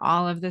for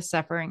all of the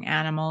suffering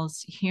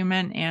animals,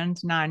 human and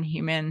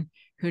non-human,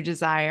 who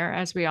desire,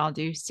 as we all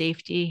do,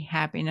 safety,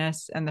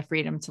 happiness, and the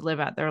freedom to live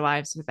out their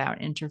lives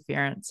without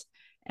interference.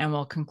 And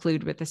we'll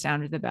conclude with the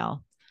sound of the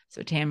bell.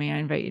 So, Tami, I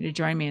invite you to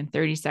join me in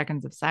 30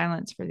 seconds of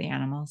silence for the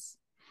animals.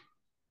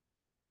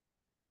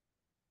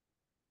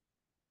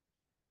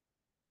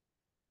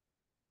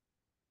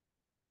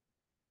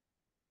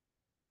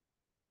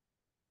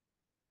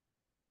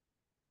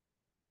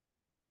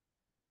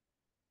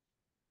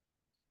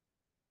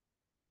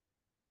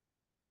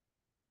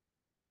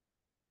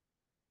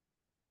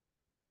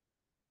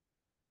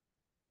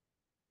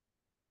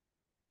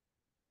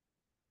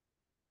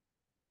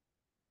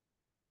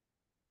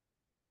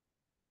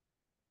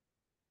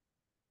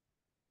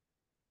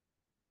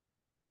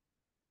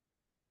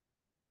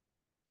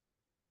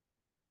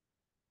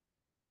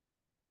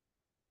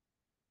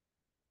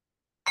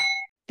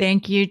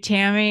 Thank you,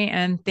 Tami,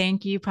 and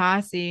thank you,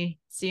 Posse.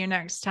 See you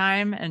next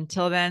time.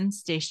 Until then,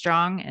 stay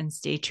strong and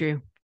stay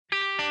true.